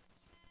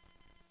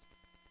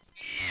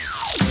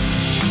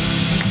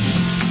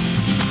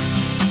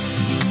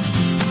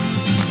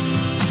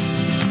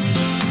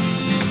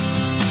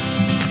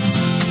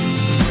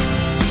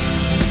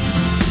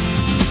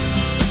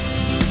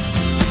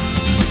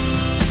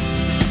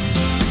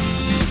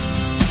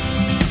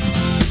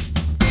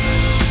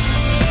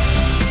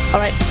 All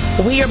right,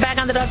 we are back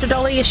on the Dr.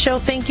 Daliah Show.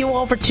 Thank you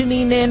all for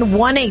tuning in.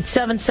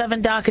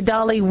 1-877-Dr.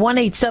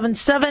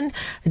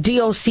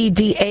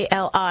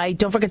 1-877-DOCDALI.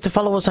 Don't forget to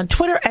follow us on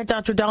Twitter at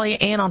Dr. Daliah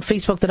and on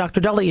Facebook, the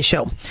Dr. Daliah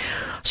Show.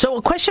 So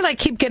a question I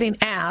keep getting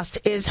asked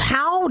is,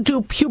 how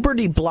do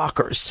puberty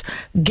blockers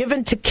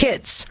given to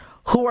kids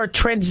who are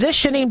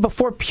transitioning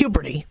before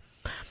puberty,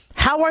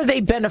 how are they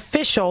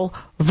beneficial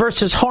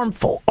versus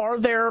harmful? Are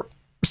there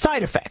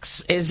side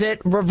effects? Is it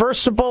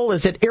reversible?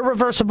 Is it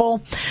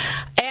irreversible?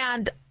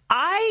 And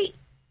I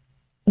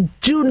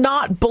do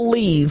not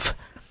believe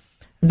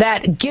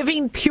that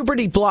giving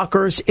puberty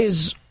blockers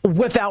is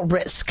without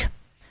risk.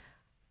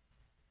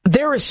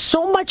 There is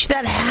so much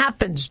that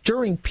happens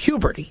during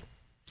puberty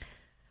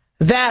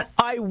that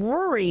I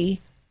worry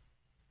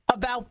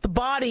about the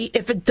body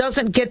if it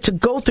doesn't get to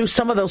go through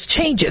some of those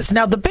changes.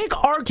 Now, the big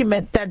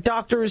argument that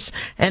doctors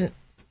and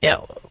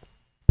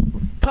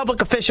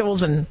public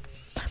officials and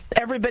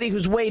everybody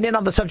who's weighing in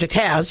on the subject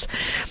has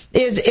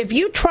is, if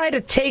you try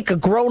to take a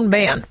grown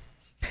man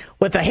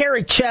with a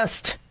hairy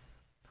chest,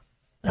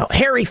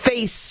 hairy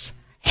face,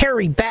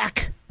 hairy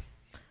back,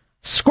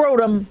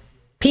 scrotum,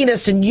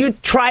 penis, and you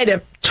try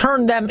to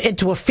turn them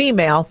into a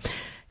female,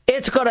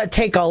 it's going to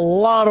take a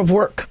lot of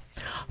work.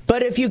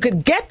 But if you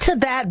could get to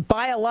that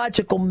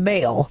biological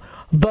male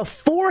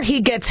before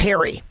he gets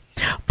hairy,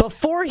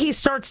 before he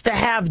starts to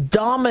have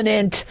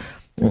dominant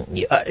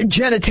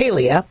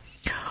genitalia,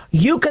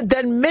 you could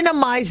then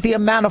minimize the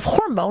amount of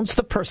hormones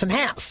the person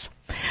has.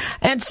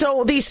 And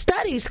so these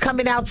studies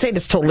coming out saying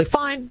it's totally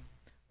fine.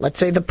 Let's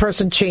say the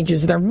person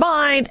changes their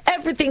mind.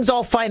 Everything's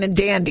all fine and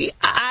dandy.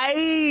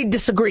 I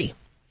disagree.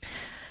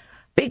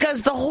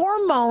 Because the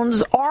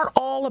hormones aren't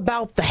all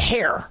about the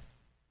hair.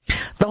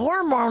 The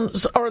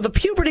hormones or the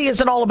puberty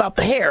isn't all about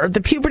the hair.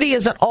 The puberty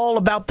isn't all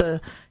about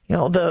the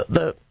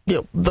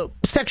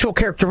sexual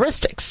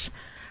characteristics.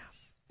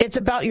 It's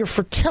about your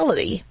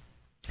fertility.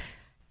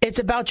 It's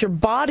about your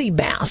body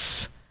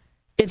mass.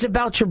 It's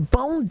about your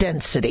bone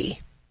density.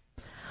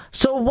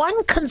 So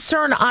one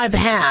concern I've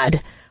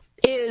had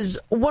is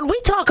when we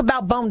talk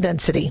about bone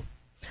density,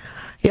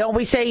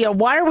 we say,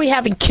 why are we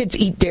having kids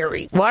eat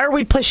dairy? Why are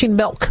we pushing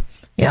milk?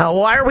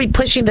 Why are we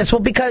pushing this? Well,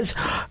 because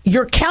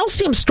your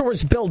calcium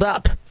stores build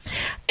up.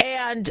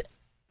 And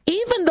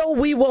even though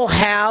we will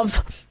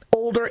have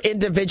older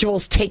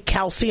individuals take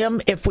calcium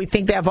if we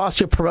think they have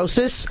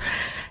osteoporosis,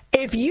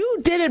 if you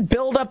didn't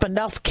build up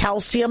enough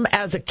calcium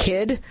as a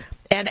kid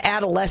and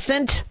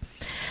adolescent,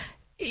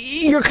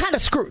 you're kind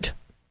of screwed.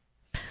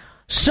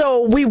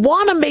 So we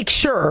want to make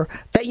sure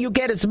that you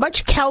get as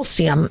much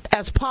calcium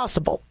as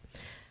possible.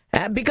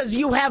 Because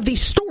you have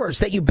these stores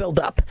that you build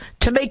up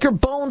to make your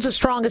bones as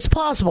strong as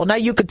possible. Now,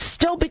 you could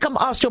still become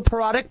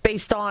osteoporotic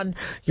based on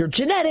your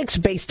genetics,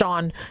 based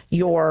on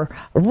your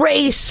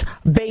race,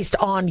 based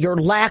on your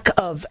lack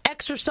of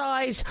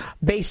exercise,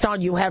 based on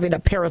you having a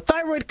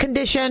parathyroid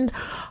condition.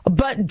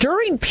 But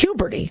during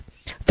puberty,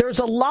 there's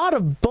a lot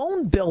of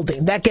bone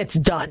building that gets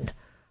done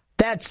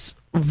that's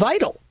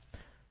vital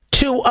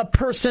to a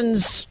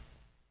person's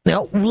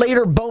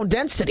later bone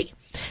density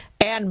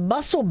and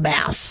muscle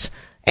mass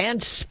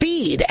and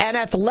speed and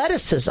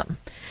athleticism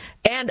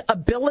and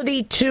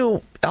ability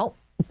to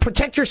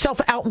protect yourself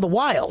out in the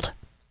wild.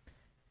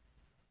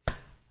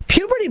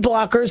 Puberty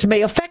blockers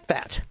may affect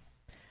that.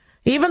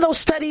 Even though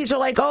studies are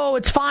like, oh,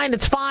 it's fine,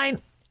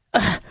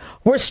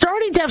 we're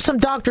starting to have some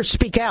doctors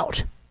speak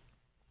out.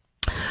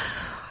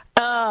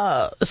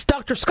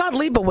 Dr. Scott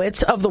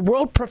Leibowitz of the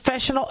World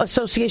Professional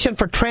Association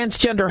for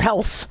Transgender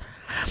Health,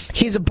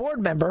 he's a board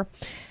member.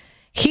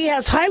 He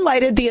has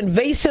highlighted the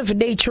invasive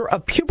nature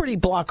of puberty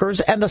blockers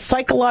and the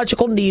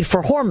psychological need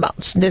for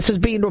hormones. This is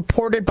being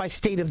reported by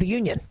State of the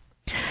Union.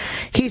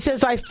 He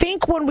says, I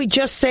think when we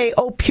just say,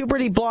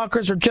 puberty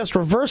blockers are just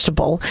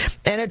reversible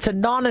and it's a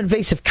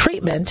non-invasive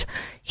treatment,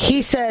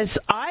 he says,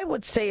 I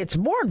would say it's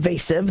more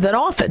invasive than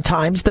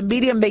oftentimes the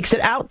media makes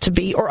it out to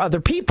be or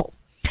other people.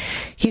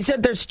 He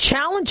said there's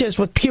challenges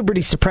with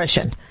puberty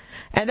suppression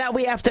and that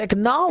we have to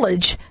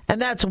acknowledge,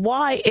 and that's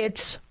why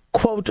it's,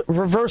 quote,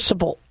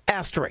 reversible,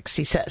 asterisk,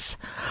 he says.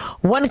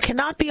 One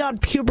cannot be on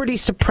puberty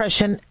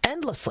suppression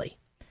endlessly.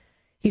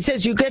 He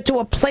says you get to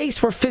a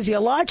place where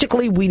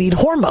physiologically we need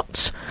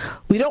hormones.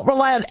 We don't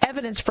rely on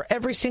evidence for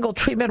every single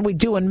treatment we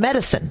do in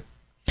medicine.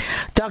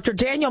 Dr.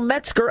 Daniel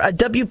Metzger, a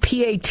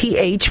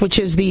WPATH, which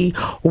is the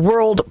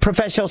World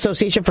Professional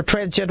Association for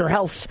Transgender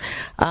Health,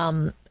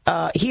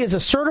 he is a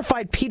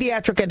certified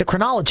pediatric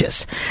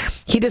endocrinologist.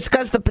 He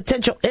discussed the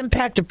potential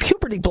impact of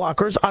puberty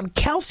blockers on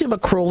calcium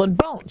accrual in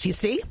bones, you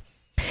see,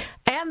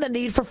 and the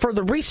need for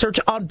further research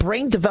on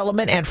brain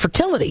development and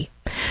fertility.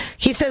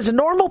 He says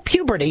normal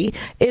puberty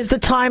is the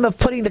time of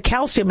putting the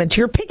calcium into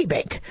your piggy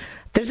bank.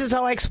 This is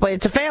how I explain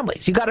it to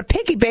families. You got a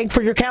piggy bank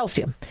for your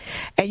calcium,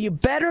 and you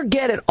better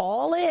get it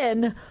all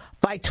in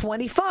by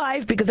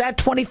 25, because at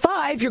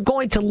 25, you're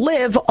going to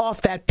live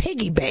off that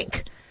piggy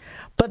bank.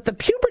 But the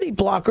puberty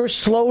blockers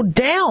slow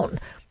down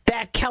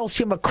that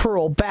calcium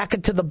accrual back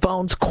into the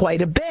bones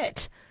quite a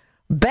bit,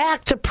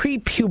 back to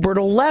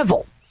prepubertal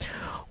level.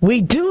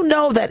 We do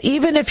know that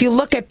even if you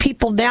look at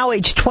people now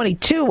age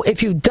 22,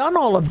 if you've done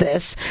all of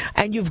this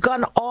and you've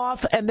gone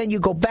off and then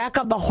you go back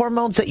on the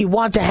hormones that you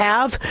want to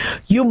have,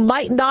 you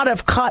might not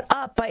have caught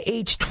up by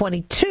age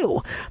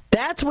 22.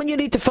 That's when you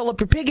need to fill up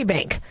your piggy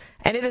bank.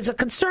 And it is a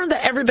concern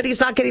that everybody's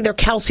not getting their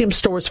calcium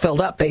stores filled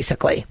up,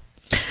 basically.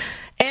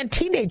 And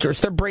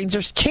teenagers, their brains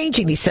are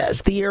changing, he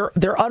says. They're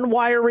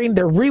unwiring,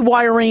 they're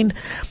rewiring.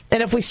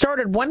 And if we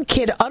started one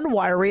kid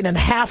unwiring and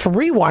half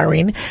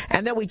rewiring,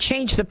 and then we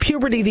change the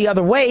puberty the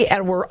other way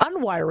and we're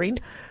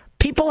unwiring,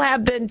 people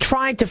have been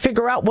trying to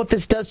figure out what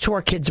this does to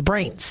our kids'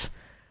 brains.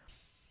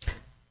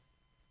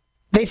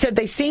 They said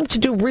they seem to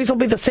do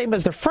reasonably the same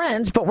as their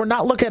friends, but we're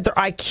not looking at their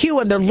IQ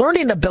and their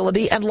learning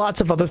ability and lots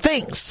of other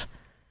things.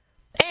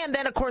 And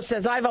then, of course,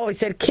 as I've always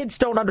said, kids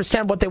don't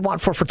understand what they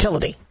want for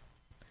fertility.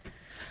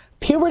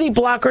 Puberty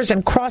blockers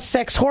and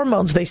cross-sex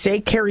hormones, they say,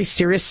 carry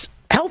serious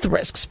health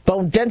risks,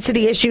 bone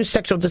density issues,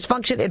 sexual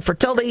dysfunction,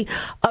 infertility,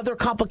 other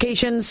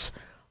complications,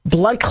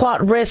 blood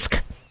clot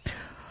risk.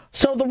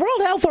 So the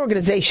World Health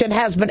Organization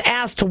has been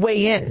asked to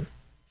weigh in,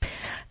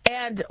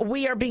 and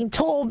we are being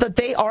told that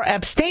they are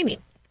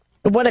abstaining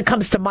when it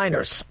comes to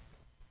minors.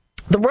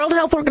 The World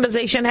Health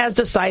Organization has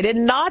decided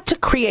not to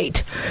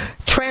create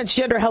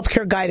transgender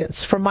healthcare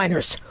guidance for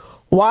minors.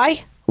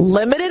 Why?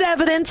 Limited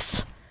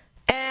evidence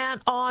and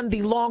on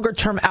the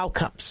longer-term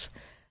outcomes.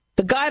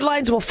 The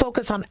guidelines will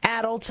focus on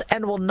adults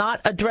and will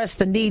not address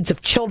the needs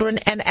of children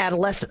and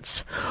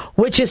adolescents,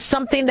 which is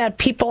something that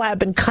people have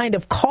been kind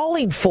of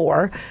calling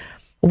for,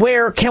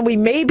 where can we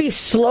maybe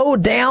slow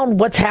down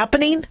what's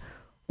happening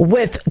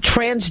with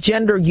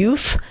transgender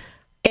youth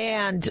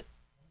and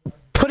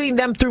putting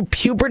them through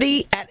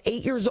puberty at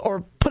 8 years,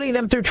 or putting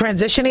them through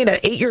transitioning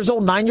at 8 years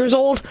old, 9 years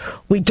old?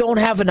 We don't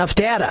have enough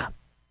data.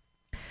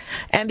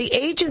 And the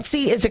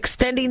agency is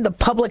extending the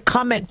public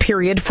comment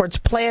period for its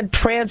planned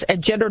trans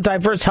and gender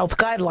diverse health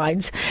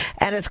guidelines,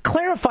 and has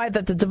clarified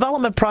that the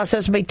development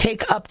process may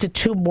take up to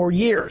 2 more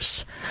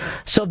years.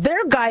 So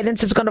their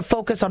guidance is going to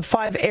focus on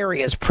 5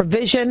 areas: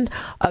 provision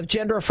of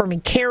gender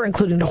affirming care,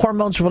 including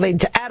hormones relating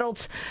to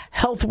adults,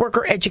 health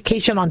worker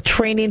education on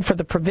training for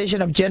the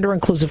provision of gender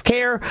inclusive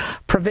care,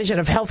 provision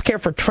of health care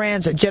for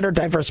trans and gender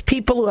diverse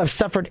people who have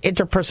suffered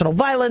interpersonal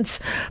violence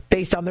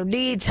based on their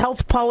needs,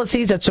 health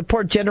policies that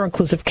support gender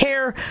inclusive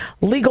care,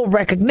 legal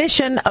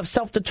recognition of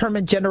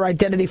self-determined gender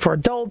identity for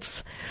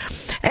adults.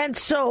 And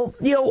so,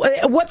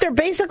 what they're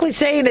basically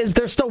saying is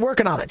they're still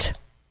working on it.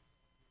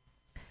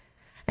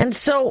 And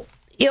so,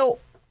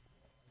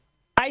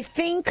 I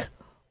think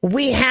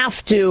we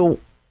have to,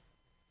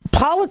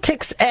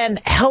 politics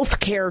and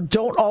healthcare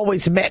don't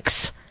always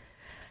mix.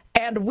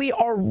 And we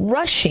are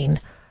rushing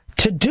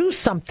to do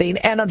something.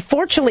 And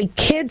unfortunately,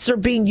 kids are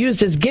being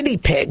used as guinea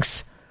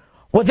pigs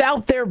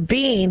without there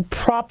being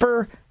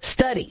proper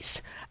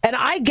studies. And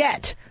I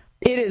get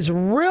it is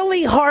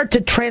really hard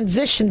to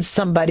transition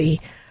somebody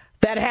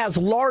that has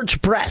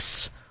large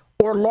breasts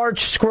or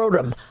large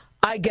scrotum.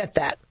 I get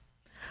that.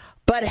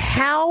 But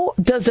how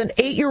does an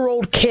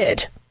 8-year-old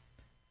kid,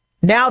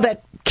 now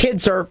that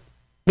kids are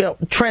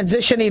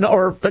transitioning,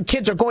 or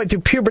kids are going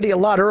through puberty a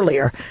lot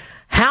earlier,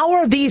 how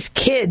are these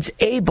kids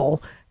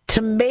able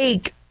to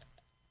make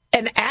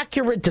an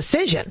accurate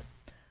decision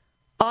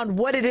on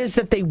what it is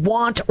that they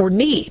want or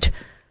need?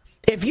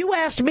 If you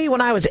asked me when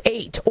I was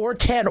 8 or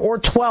 10 or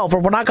 12, or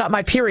when I got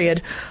my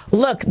period,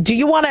 look, do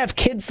you want to have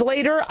kids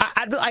later?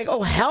 I'd be like,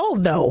 oh, hell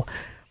no.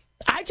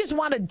 I just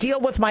want to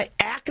deal with my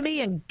acne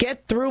and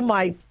get through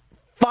my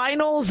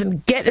finals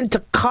and get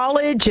into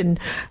college and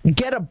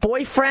get a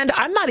boyfriend.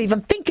 I'm not even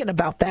thinking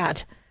about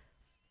that.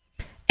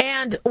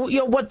 And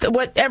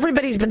what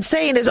everybody's been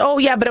saying is, oh,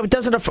 yeah, but it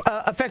doesn't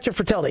affect your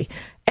fertility.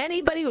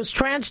 Anybody who's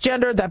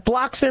transgender that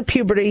blocks their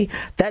puberty,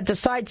 that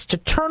decides to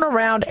turn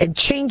around and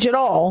change it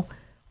all,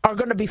 are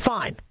going to be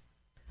fine.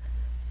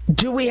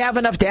 Do we have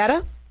enough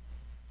data?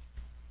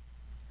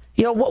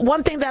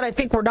 One thing that I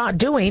think we're not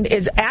doing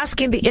is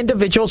asking the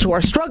individuals who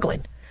are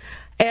struggling.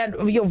 And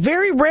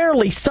very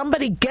rarely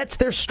somebody gets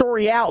their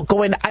story out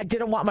going, I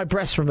didn't want my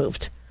breasts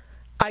removed.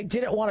 I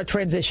didn't want to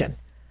transition.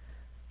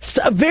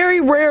 So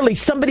very rarely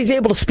somebody's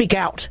able to speak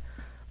out.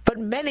 But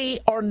many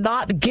are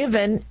not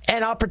given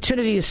an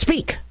opportunity to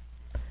speak.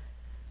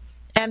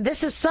 And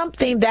this is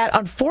something that,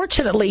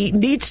 unfortunately,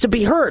 needs to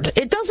be heard.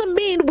 It doesn't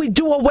mean we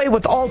do away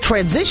with all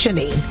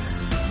transitioning.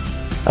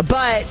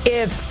 But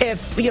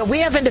if we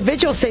have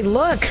individuals say,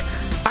 look,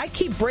 I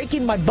keep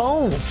breaking my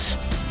bones,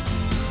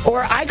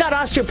 or I got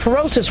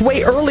osteoporosis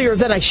way earlier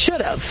than I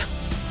should have,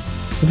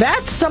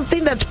 that's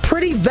something that's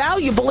pretty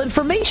valuable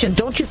information,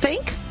 don't you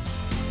think?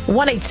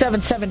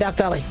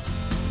 1-877-Dr.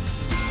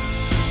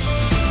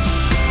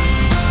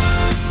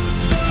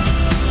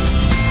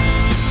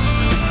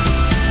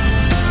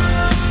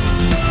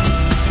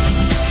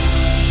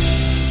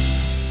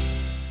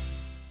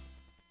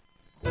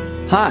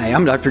 Hi,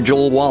 I'm Dr.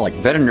 Joel Wallach,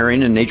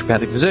 veterinarian and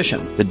naturopathic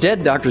physician. The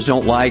Dead Doctors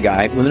Don't Lie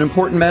guy with an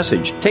important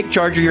message. Take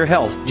charge of your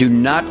health. Do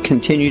not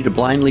continue to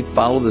blindly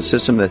follow the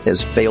system that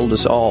has failed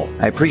us all.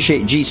 I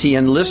appreciate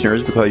GCN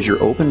listeners because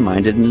you're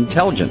open-minded and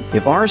intelligent.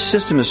 If our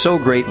system is so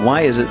great,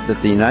 why is it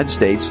that the United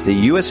States, the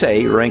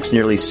USA, ranks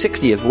nearly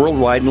 60th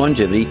worldwide in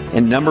longevity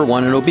and number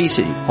 1 in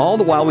obesity? All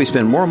the while we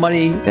spend more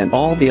money than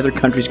all the other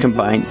countries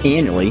combined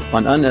annually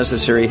on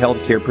unnecessary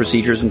health care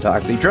procedures and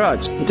toxic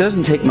drugs. It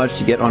doesn't take much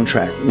to get on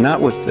track.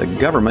 Not with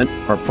the government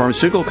or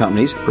pharmaceutical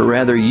companies, but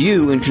rather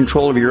you in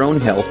control of your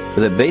own health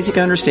with a basic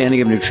understanding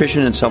of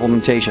nutrition and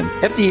supplementation.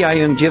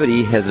 FDI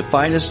Longevity has the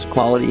finest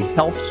quality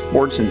health,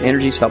 sports, and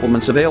energy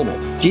supplements available.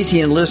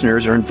 GCN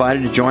listeners are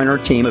invited to join our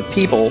team of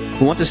people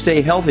who want to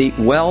stay healthy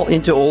well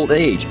into old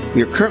age.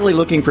 We are currently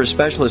looking for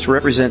specialists to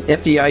represent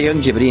FDI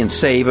Longevity and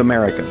save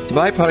America. To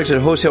buy products at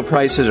wholesale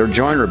prices or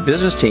join our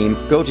business team,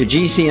 go to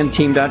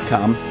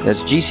GCNteam.com.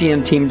 That's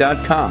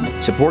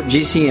GCNteam.com. Support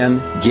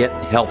GCN. Get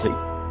healthy.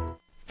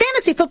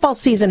 Fantasy football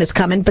season is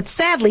coming, but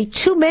sadly,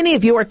 too many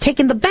of you are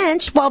taking the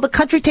bench while the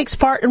country takes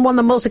part in one of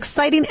the most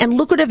exciting and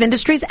lucrative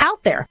industries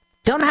out there.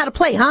 Don't know how to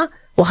play, huh?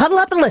 Well, huddle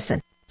up and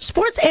listen.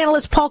 Sports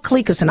analyst Paul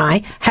Kalikas and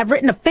I have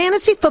written a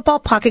fantasy football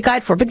pocket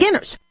guide for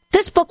beginners.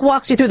 This book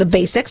walks you through the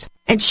basics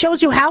and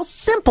shows you how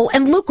simple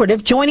and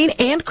lucrative joining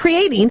and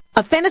creating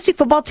a fantasy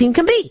football team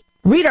can be.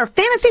 Read our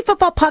Fantasy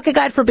Football Pocket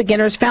Guide for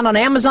Beginners found on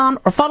Amazon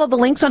or follow the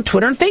links on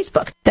Twitter and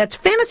Facebook. That's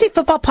Fantasy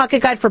Football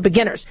Pocket Guide for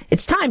Beginners.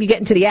 It's time you get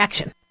into the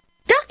action.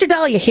 Dr.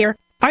 Daliah here.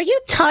 Are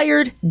you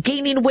tired,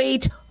 gaining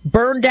weight,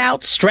 burned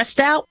out, stressed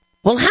out?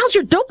 Well, how's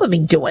your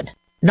dopamine doing?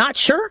 Not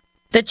sure?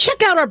 Then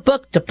check out our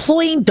book,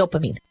 Deploying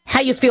Dopamine. How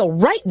you feel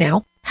right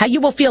now, how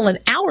you will feel an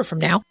hour from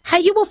now, how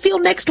you will feel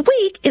next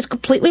week is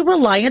completely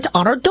reliant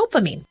on our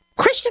dopamine.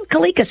 Christian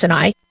Kalikas and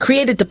I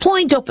created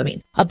Deploying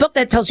Dopamine, a book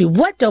that tells you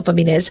what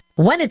dopamine is,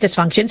 when it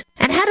dysfunctions,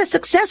 and how to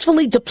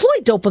successfully deploy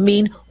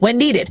dopamine when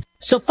needed.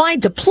 So find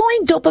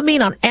Deploying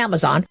Dopamine on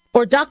Amazon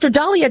or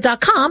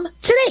drdaliah.com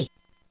today.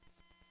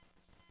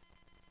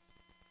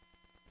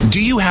 Do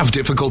you have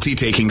difficulty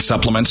taking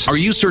supplements? Are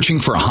you searching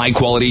for a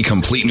high-quality,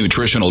 complete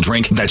nutritional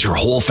drink that your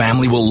whole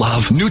family will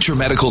love?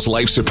 NutriMedical's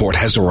Life Support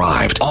has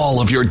arrived. All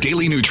of your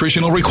daily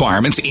nutritional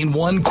requirements in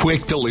one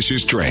quick,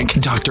 delicious drink.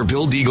 Dr.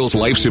 Bill Deagle's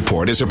Life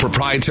Support is a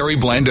proprietary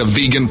blend of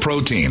vegan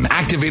protein,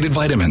 activated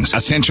vitamins,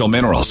 essential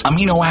minerals,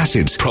 amino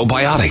acids,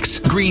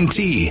 probiotics, green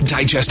tea,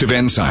 digestive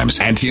enzymes,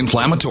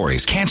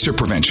 anti-inflammatories, cancer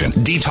prevention,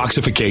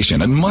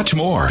 detoxification, and much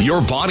more.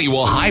 Your body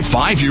will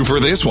high-five you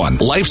for this one.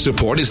 Life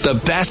Support is the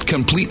best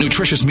complete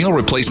nutritious meal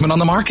replacement on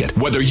the market.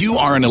 Whether you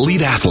are an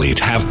elite athlete,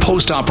 have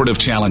post-operative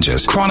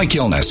challenges, chronic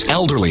illness,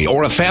 elderly,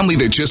 or a family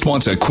that just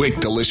wants a quick,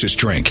 delicious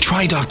drink,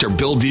 try Dr.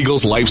 Bill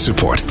Deagle's Life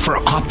Support for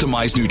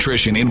optimized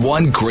nutrition in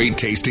one great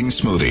tasting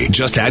smoothie.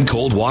 Just add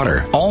cold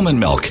water, almond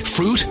milk,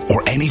 fruit,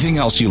 or anything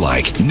else you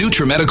like.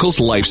 NutriMedical's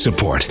Life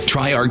Support.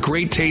 Try our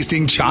great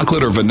tasting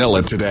chocolate or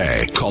vanilla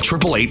today. Call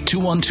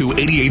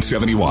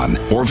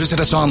 888-212-8871 or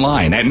visit us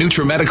online at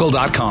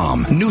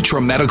NutriMedical.com.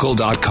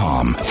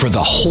 NutriMedical.com for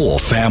the whole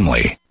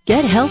family.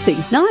 Get healthy,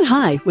 not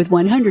high, with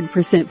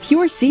 100%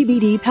 pure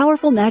CBD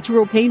powerful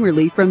natural pain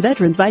relief from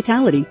Veterans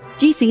Vitality.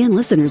 GCN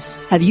listeners,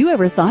 have you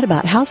ever thought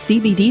about how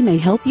CBD may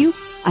help you?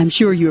 I'm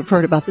sure you have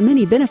heard about the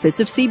many benefits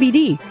of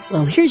CBD.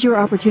 Well, here's your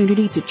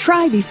opportunity to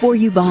try before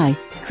you buy.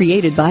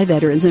 Created by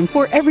veterans and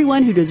for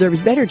everyone who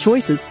deserves better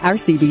choices, our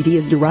CBD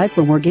is derived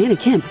from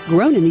organic hemp,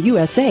 grown in the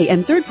USA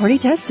and third-party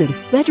tested.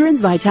 Veterans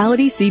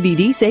Vitality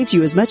CBD saves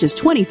you as much as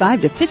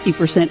 25 to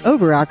 50%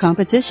 over our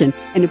competition,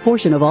 and a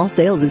portion of all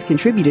sales is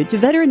contributed to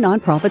veteran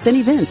nonprofits and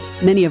events.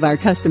 Many of our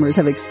customers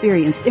have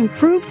experienced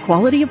improved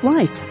quality of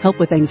life, help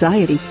with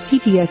anxiety,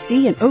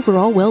 PTSD, and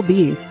overall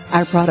well-being.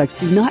 Our products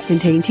do not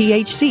contain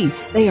THC.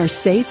 They are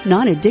safe,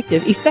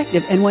 non-addictive,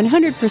 effective, and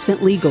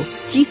 100% legal.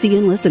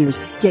 GCN listeners,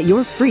 get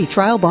your free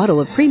trial bottle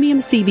of premium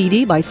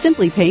CBD by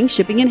simply paying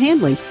shipping and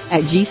handling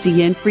at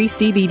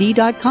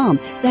GCNFreeCBD.com.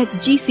 That's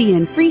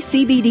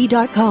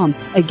GCNFreeCBD.com.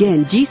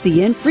 Again,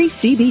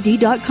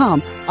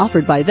 GCNFreeCBD.com.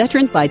 Offered by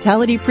Veterans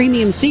Vitality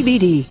Premium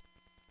CBD.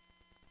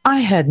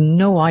 I had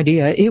no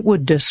idea it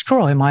would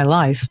destroy my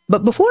life.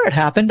 But before it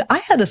happened, I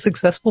had a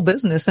successful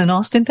business in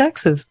Austin,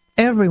 Texas.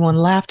 Everyone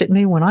laughed at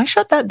me when I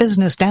shut that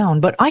business down,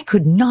 but I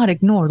could not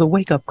ignore the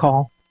wake-up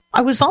call. I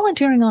was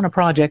volunteering on a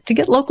project to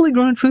get locally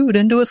grown food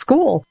into a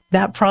school.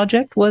 That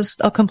project was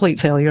a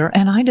complete failure,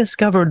 and I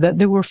discovered that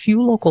there were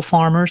few local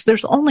farmers.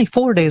 There's only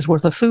 4 days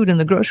worth of food in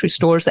the grocery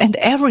stores, and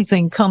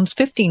everything comes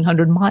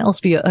 1,500 miles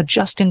via a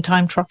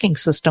just-in-time trucking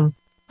system.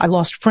 I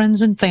lost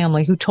friends and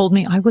family who told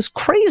me I was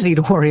crazy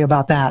to worry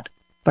about that,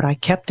 but I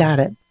kept at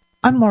it.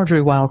 I'm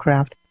Marjorie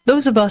Wildcraft.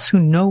 Those of us who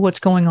know what's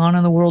going on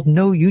in the world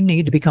know you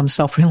need to become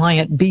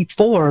self-reliant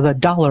before the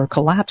dollar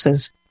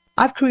collapses.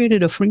 I've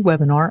created a free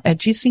webinar at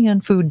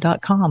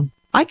gcnfood.com.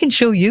 I can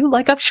show you,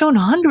 like I've shown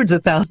hundreds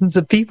of thousands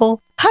of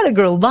people, how to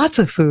grow lots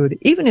of food,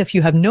 even if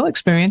you have no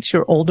experience,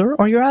 you're older,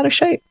 or you're out of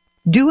shape.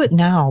 Do it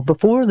now,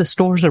 before the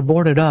stores are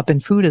boarded up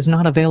and food is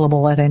not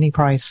available at any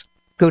price.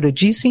 Go to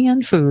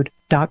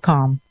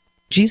gcnfood.com.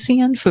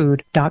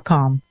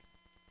 gcnfood.com.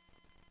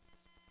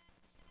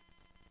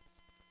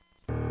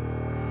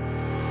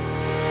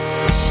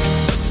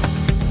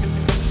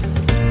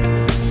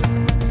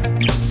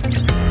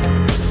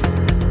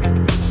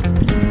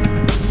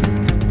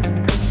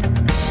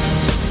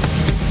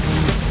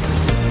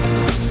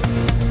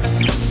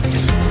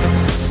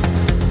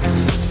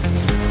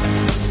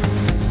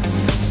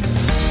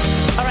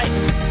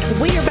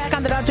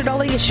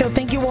 Show.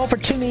 Thank you all for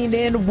tuning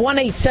in.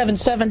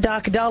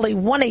 1-877-DOC-DALI,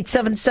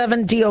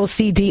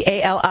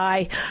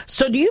 1-877-DOC-DALI.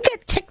 So do you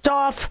get ticked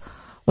off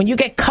when you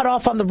get cut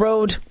off on the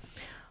road?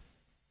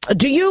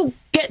 Do you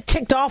get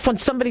ticked off when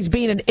somebody's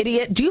being an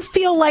idiot? Do you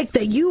feel like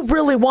that you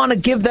really want to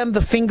give them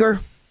the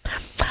finger?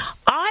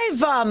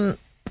 I've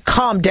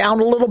calmed down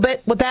a little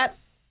bit with that.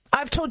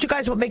 I've told you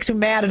guys what makes me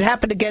mad. It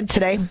happened again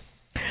today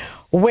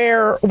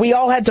where we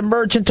all had to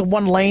merge into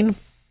one lane.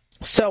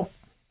 So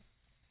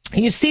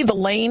you see the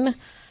lane,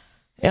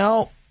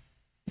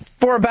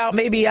 for about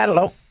maybe,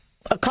 a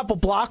couple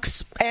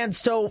blocks. And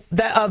so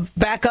that of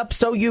backup,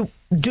 so you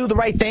do the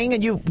right thing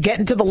and you get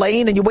into the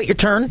lane and you wait your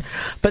turn.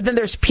 But then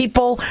there's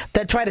people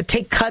that try to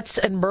take cuts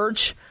and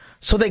merge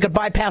so they could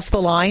bypass the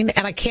line.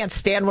 And I can't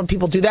stand when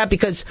people do that,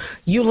 because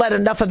you let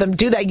enough of them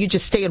do that, you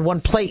just stay in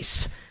one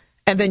place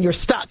and then you're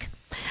stuck.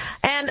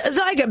 And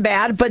so I get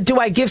mad, but do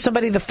I give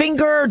somebody the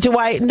finger?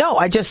 No,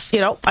 I just,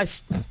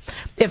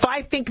 if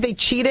I think they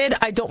cheated,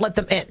 I don't let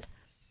them in.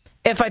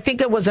 If I think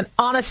it was an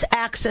honest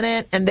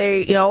accident and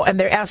they, and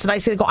they're asked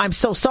nicely, they go, I'm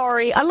so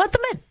sorry, I let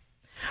them in.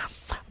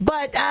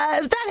 But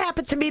that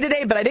happened to me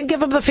today, but I didn't give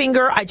them the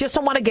finger. I just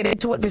don't want to get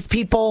into it with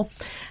people.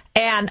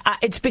 And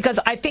it's because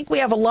I think we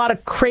have a lot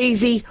of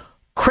crazy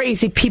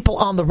people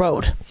on the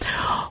road.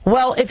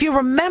 Well, if you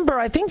remember,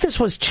 I think this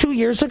was 2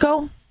 years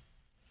ago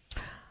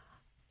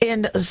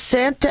in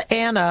Santa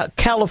Ana,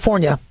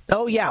 California.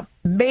 Oh, yeah,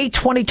 May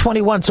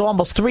 2021, so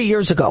almost 3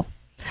 years ago.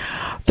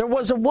 There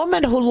was a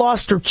woman who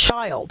lost her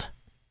child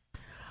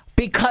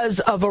because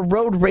of a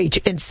road rage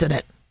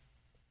incident.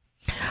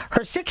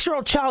 Her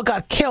 6-year-old child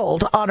got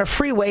killed on a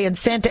freeway in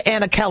Santa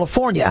Ana,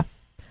 California.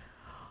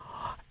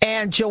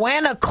 And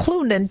Joanna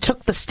Clunan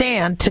took the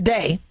stand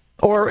today,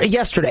 or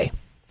yesterday,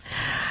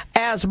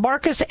 as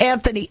Marcus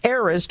Anthony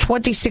Ayres,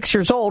 26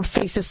 years old,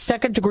 faces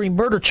second-degree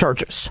murder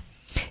charges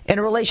in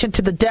relation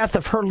to the death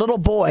of her little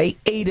boy,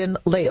 Aiden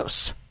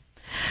Leos.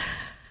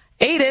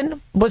 Aiden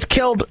was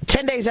killed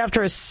 10 days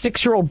after his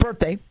 6-year-old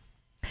birthday,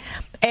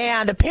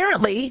 and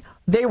apparently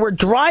they were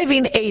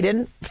driving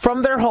Aiden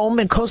from their home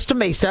in Costa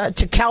Mesa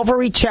to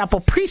Calvary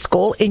Chapel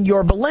Preschool in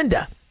Yorba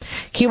Linda.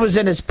 He was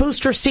in his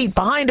booster seat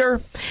behind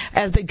her.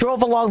 As they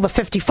drove along the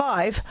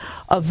 55,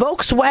 a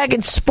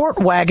Volkswagen Sport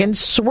Wagon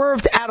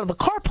swerved out of the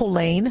carpool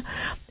lane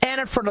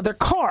and in front of their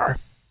car.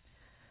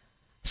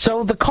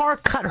 So the car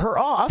cut her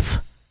off.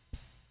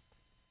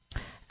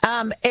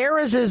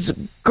 Ayres'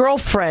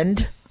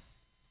 girlfriend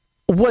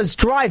was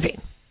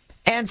driving,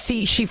 and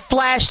she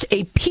flashed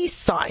a peace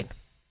sign.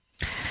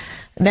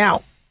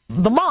 Now,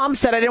 the mom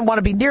said, I didn't want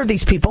to be near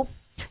these people.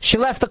 She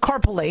left the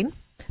carpool lane.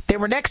 They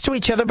were next to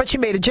each other, but she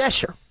made a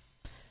gesture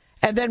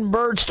and then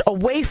merged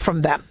away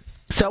from them.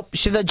 So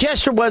the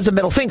gesture was a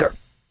middle finger.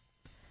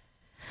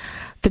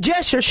 The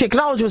gesture, she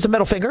acknowledged, was a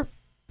middle finger,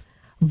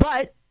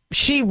 but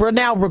she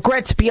now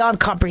regrets beyond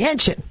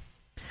comprehension.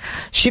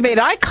 She made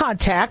eye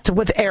contact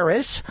with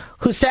Ayres,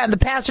 who sat in the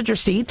passenger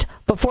seat,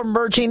 before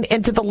merging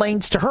into the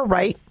lanes to her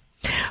right.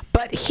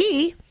 But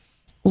he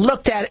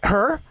looked at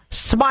her,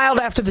 smiled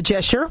after the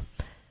gesture,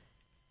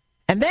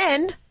 and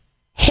then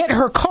hit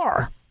her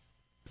car.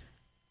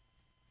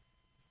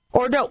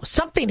 Or no,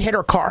 something hit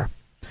her car.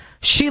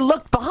 She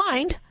looked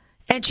behind,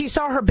 and she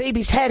saw her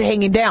baby's head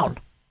hanging down.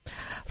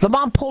 The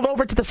mom pulled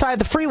over to the side of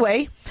the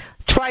freeway,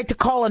 tried to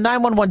call a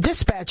 911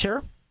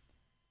 dispatcher,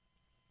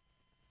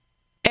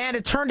 and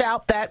it turned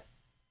out that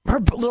her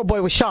little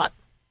boy was shot.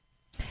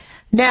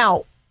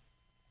 Now,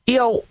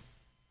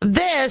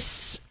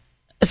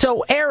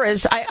 so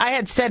Ayres, I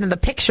had said in the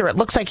picture, it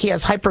looks like he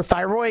has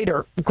hyperthyroid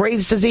or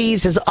Graves'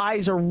 disease. His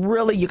eyes are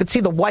really, you can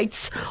see the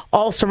whites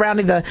all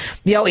surrounding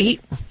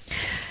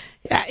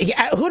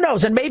who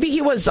knows? And maybe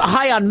he was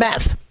high on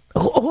meth.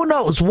 Who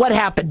knows what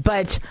happened?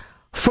 But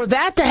for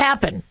that to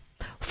happen,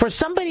 for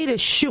somebody to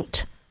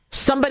shoot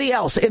somebody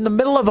else in the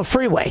middle of a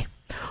freeway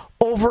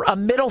over a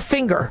middle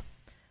finger,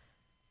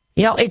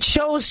 it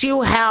shows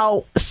you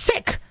how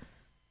sick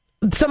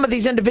some of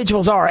these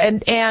individuals are.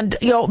 And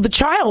the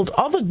child,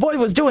 all the boy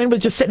was doing was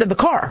just sitting in the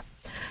car.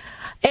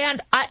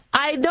 And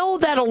I know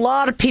that a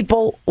lot of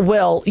people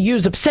will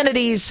use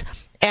obscenities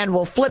and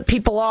will flip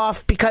people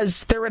off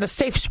because they're in a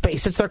safe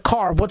space. It's their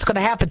car. What's going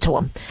to happen to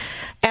them?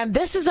 And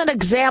this is an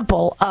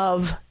example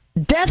of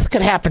death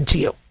could happen to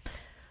you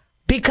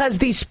because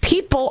these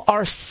people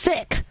are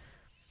sick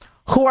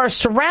who are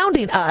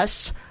surrounding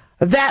us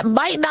that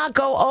might not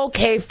go,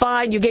 okay,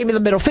 fine, you gave me the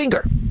middle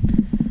finger.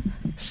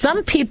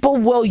 Some people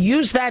will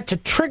use that to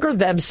trigger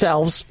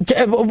themselves,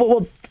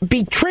 will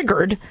be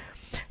triggered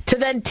to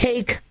then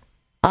take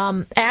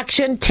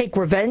action, take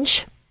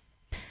revenge.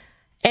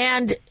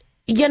 And,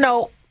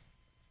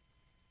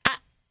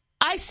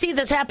 I see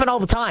this happen all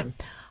the time.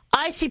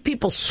 I see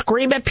people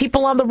scream at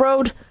people on the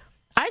road.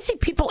 I see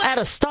people at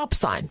a stop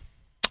sign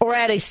or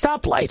at a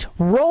stoplight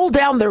roll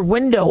down their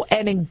window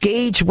and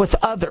engage with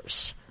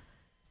others.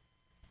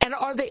 And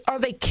are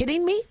they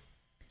kidding me?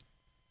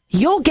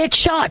 You'll get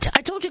shot.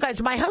 I told you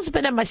guys, my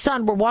husband and my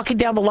son were walking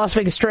down the Las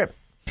Vegas Strip.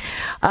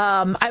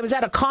 I was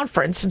at a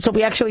conference, and so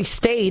we actually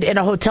stayed in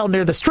a hotel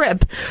near the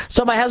Strip.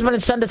 So my husband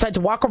and son decided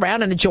to walk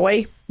around and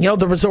enjoy,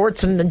 the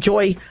resorts and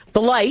enjoy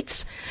the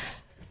lights.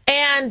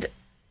 And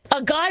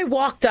a guy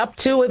walked up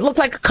to, it looked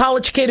like a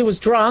college kid who was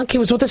drunk. He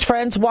was with his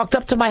friends, walked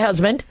up to my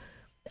husband,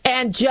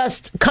 and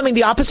just coming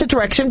the opposite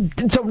direction,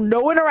 so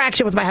no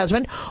interaction with my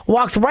husband,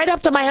 walked right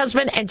up to my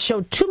husband and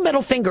showed 2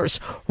 middle fingers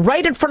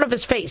right in front of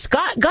his face.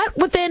 Got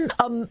within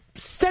a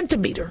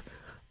centimeter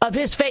of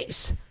his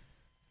face.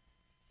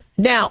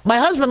 Now, my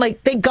husband,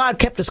 thank God,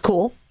 kept us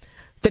cool.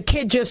 The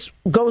kid just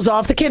goes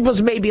off. The kid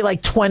was maybe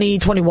 20,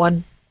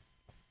 21.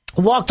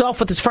 Walked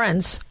off with his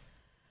friends.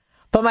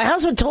 But my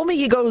husband told me,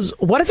 he goes,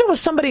 what if it was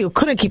somebody who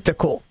couldn't keep their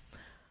cool?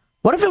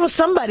 What if it was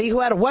somebody who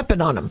had a weapon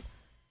on him?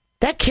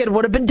 That kid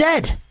would have been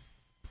dead.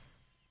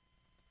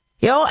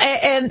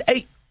 And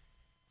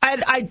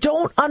I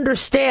don't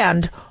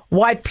understand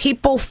why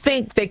people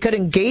think they could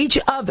engage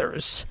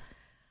others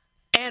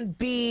and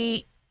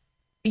be,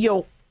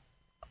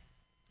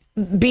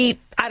 be,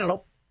 I don't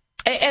know.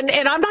 And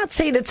I'm not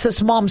saying it's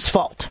this mom's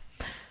fault.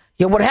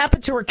 What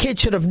happened to her kid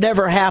should have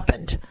never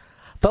happened.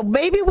 But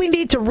maybe we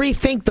need to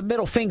rethink the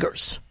middle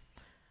fingers.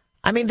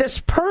 I mean, this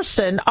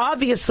person,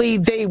 obviously,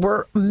 they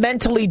were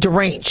mentally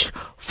deranged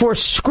for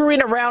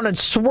screwing around and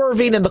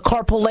swerving in the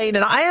carpool lane.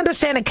 And I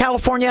understand in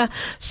California,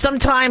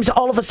 sometimes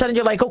all of a sudden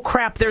you're like, oh,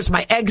 crap, there's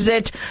my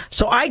exit.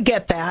 So I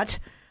get that.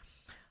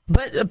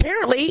 But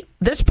apparently,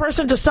 this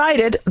person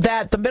decided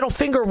that the middle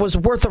finger was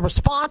worth a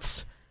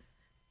response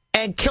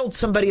and killed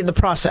somebody in the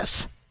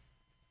process.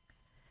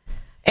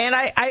 And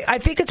I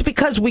think it's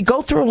because we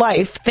go through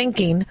life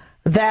thinking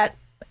that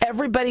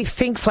everybody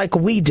thinks like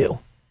we do.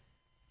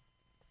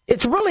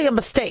 It's really a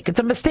mistake. It's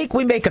a mistake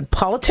we make in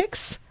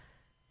politics.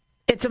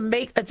 It's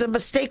a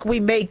mistake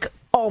we make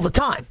all the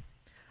time,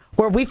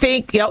 where we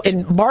think,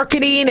 in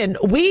marketing, and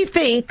we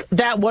think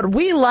that what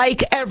we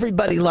like,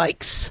 everybody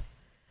likes,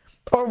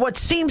 or what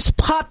seems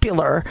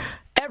popular,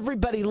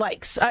 everybody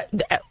likes.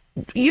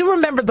 You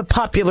remember the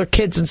popular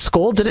kids in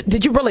school?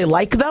 Did you really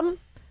like them?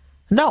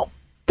 No.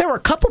 There were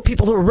a couple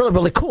people who were really,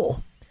 really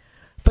cool.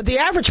 But the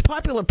average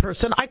popular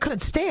person, I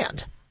couldn't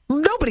stand.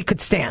 Nobody could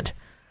stand.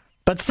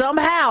 But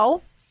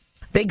somehow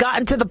they got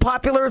into the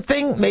popular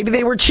thing. Maybe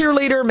they were a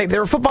cheerleader, maybe they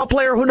were a football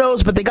player, who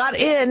knows? But they got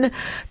in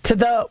to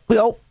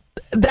the,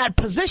 that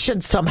position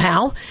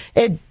somehow.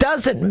 It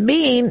doesn't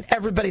mean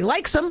everybody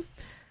likes them.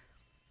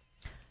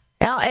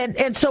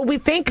 And so we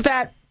think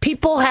that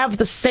people have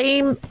the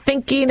same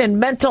thinking and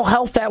mental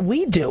health that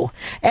we do.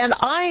 And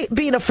I,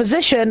 being a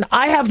physician,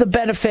 I have the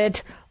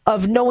benefit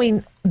of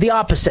knowing the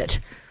opposite.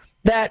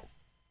 That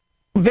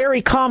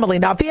very commonly,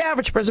 not the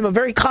average person, but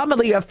very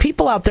commonly, you have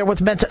people out there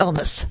with mental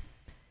illness.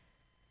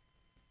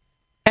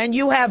 And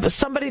you have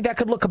somebody that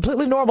could look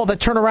completely normal that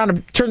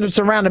turns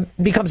around and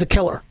becomes a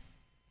killer.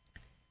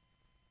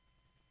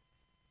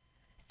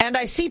 And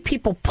I see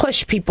people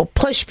push people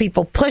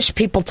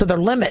to their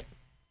limit.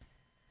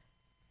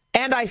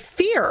 And I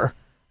fear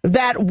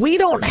that we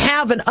don't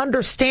have an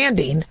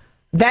understanding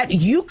that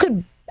you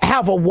could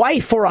have a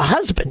wife or a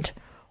husband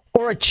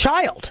or a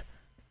child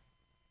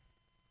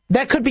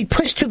that could be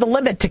pushed to the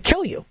limit to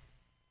kill you.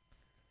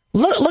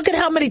 Look at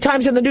how many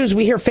times in the news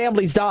we hear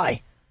families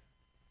die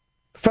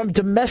from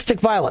domestic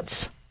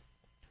violence.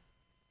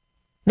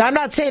 Now, I'm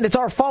not saying it's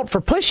our fault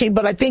for pushing,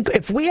 but I think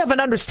if we have an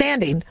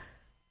understanding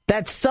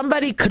that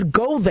somebody could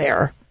go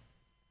there,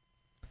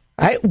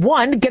 right?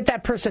 One, get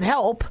that person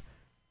help.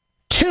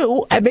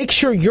 Two, make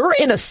sure you're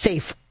in a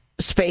safe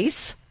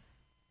space.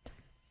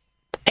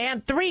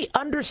 And three,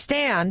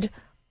 understand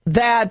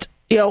that,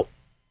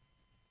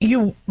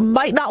 you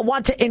might not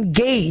want to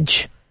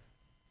engage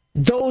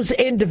those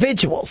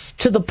individuals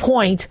to the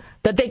point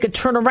that they could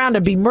turn around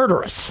and be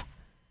murderous.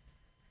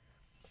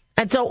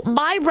 And so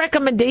my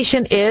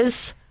recommendation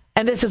is,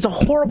 and this is a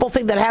horrible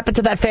thing that happened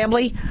to that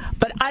family,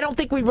 but I don't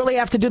think we really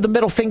have to do the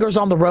middle fingers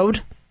on the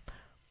road.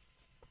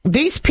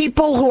 These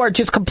people who are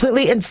just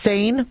completely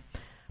insane,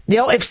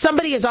 if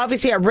somebody is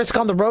obviously at risk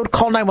on the road,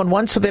 call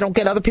 911 so they don't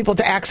get other people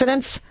into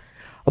accidents.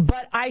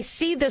 But I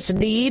see this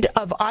need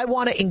of, I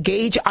want to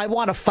engage, I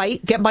want to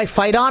fight, get my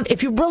fight on.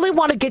 If you really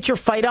want to get your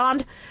fight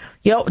on,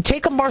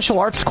 take a martial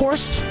arts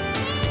course,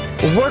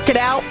 work it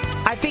out.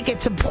 I think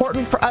it's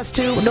important for us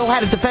to know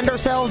how to defend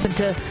ourselves,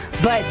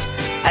 but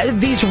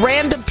these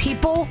random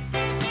people,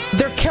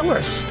 they're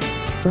killers.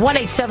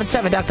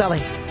 1-877 Dr.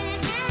 Daliah.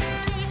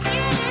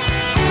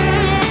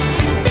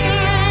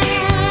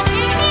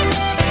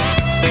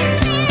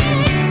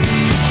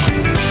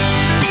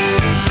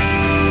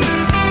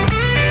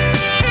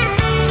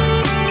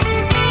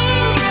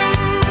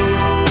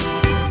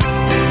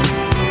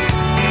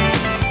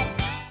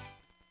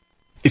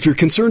 If you're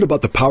concerned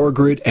about the power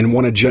grid and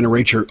want to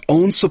generate your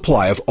own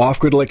supply of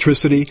off-grid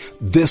electricity,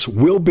 this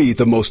will be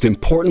the most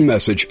important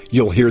message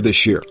you'll hear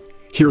this year.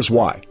 Here's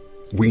why.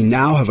 We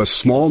now have a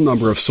small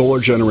number of solar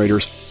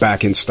generators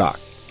back in stock.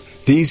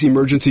 These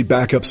emergency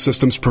backup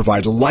systems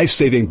provide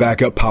life-saving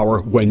backup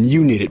power when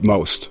you need it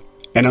most.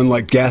 And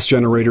unlike gas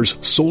generators,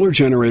 solar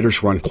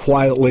generators run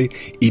quietly,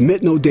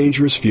 emit no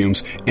dangerous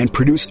fumes, and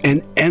produce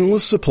an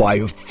endless supply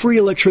of free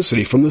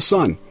electricity from the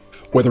sun.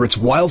 Whether it's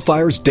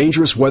wildfires,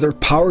 dangerous weather,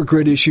 power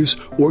grid issues,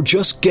 or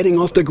just getting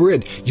off the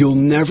grid, you'll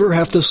never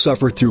have to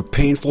suffer through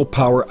painful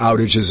power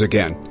outages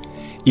again.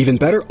 Even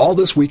better, all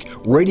this week,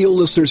 radio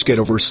listeners get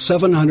over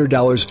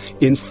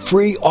 $700 in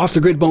free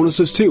off-the-grid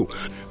bonuses too.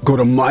 Go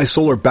to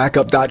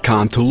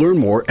mysolarbackup.com to learn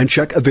more and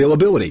check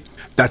availability.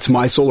 That's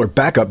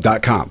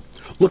mysolarbackup.com.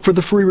 Look for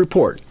the free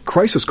report,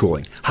 Crisis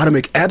Cooling, how to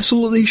make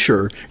absolutely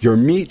sure your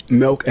meat,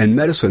 milk, and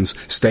medicines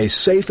stay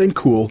safe and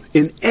cool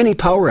in any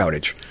power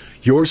outage.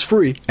 Yours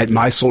free at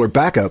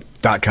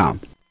mysolarbackup.com.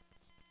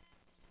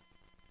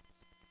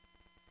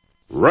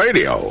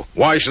 Radio?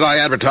 Why should I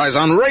advertise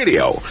on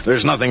radio?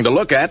 There's nothing to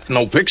look at,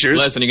 no pictures.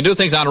 Listen, you can do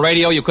things on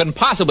radio you couldn't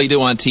possibly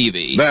do on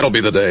TV. That'll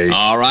be the day.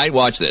 All right,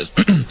 watch this.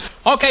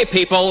 Okay,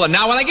 people, and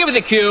now when I give you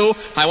the cue,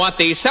 I want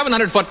the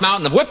 700-foot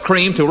mountain of whipped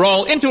cream to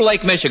roll into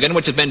Lake Michigan,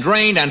 which has been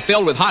drained and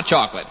filled with hot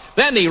chocolate.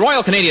 Then the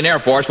Royal Canadian Air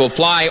Force will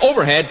fly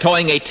overhead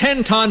towing a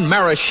 10-ton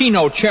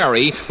maraschino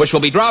cherry, which will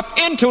be dropped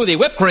into the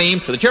whipped cream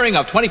to the cheering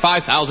of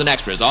 25,000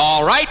 extras.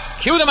 All right,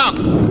 cue the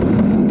mountain.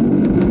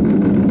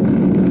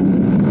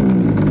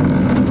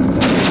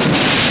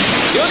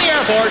 Cue the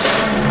Air Force.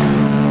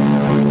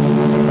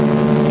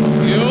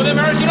 Cue the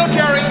maraschino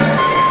cherry.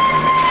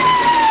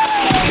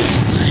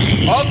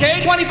 Okay,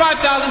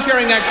 25,000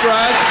 cheering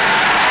extras.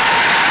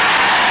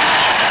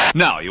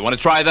 Now, you want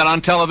to try that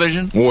on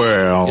television?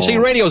 Well... You see,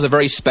 radio is a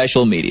very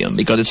special medium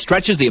because it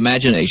stretches the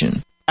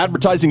imagination.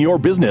 Advertising your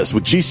business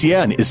with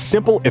GCN is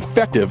simple,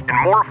 effective,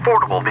 and more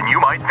affordable than you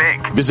might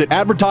think. Visit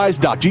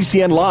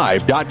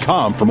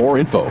advertise.gcnlive.com for more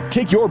info.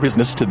 Take your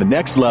business to the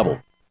next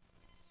level.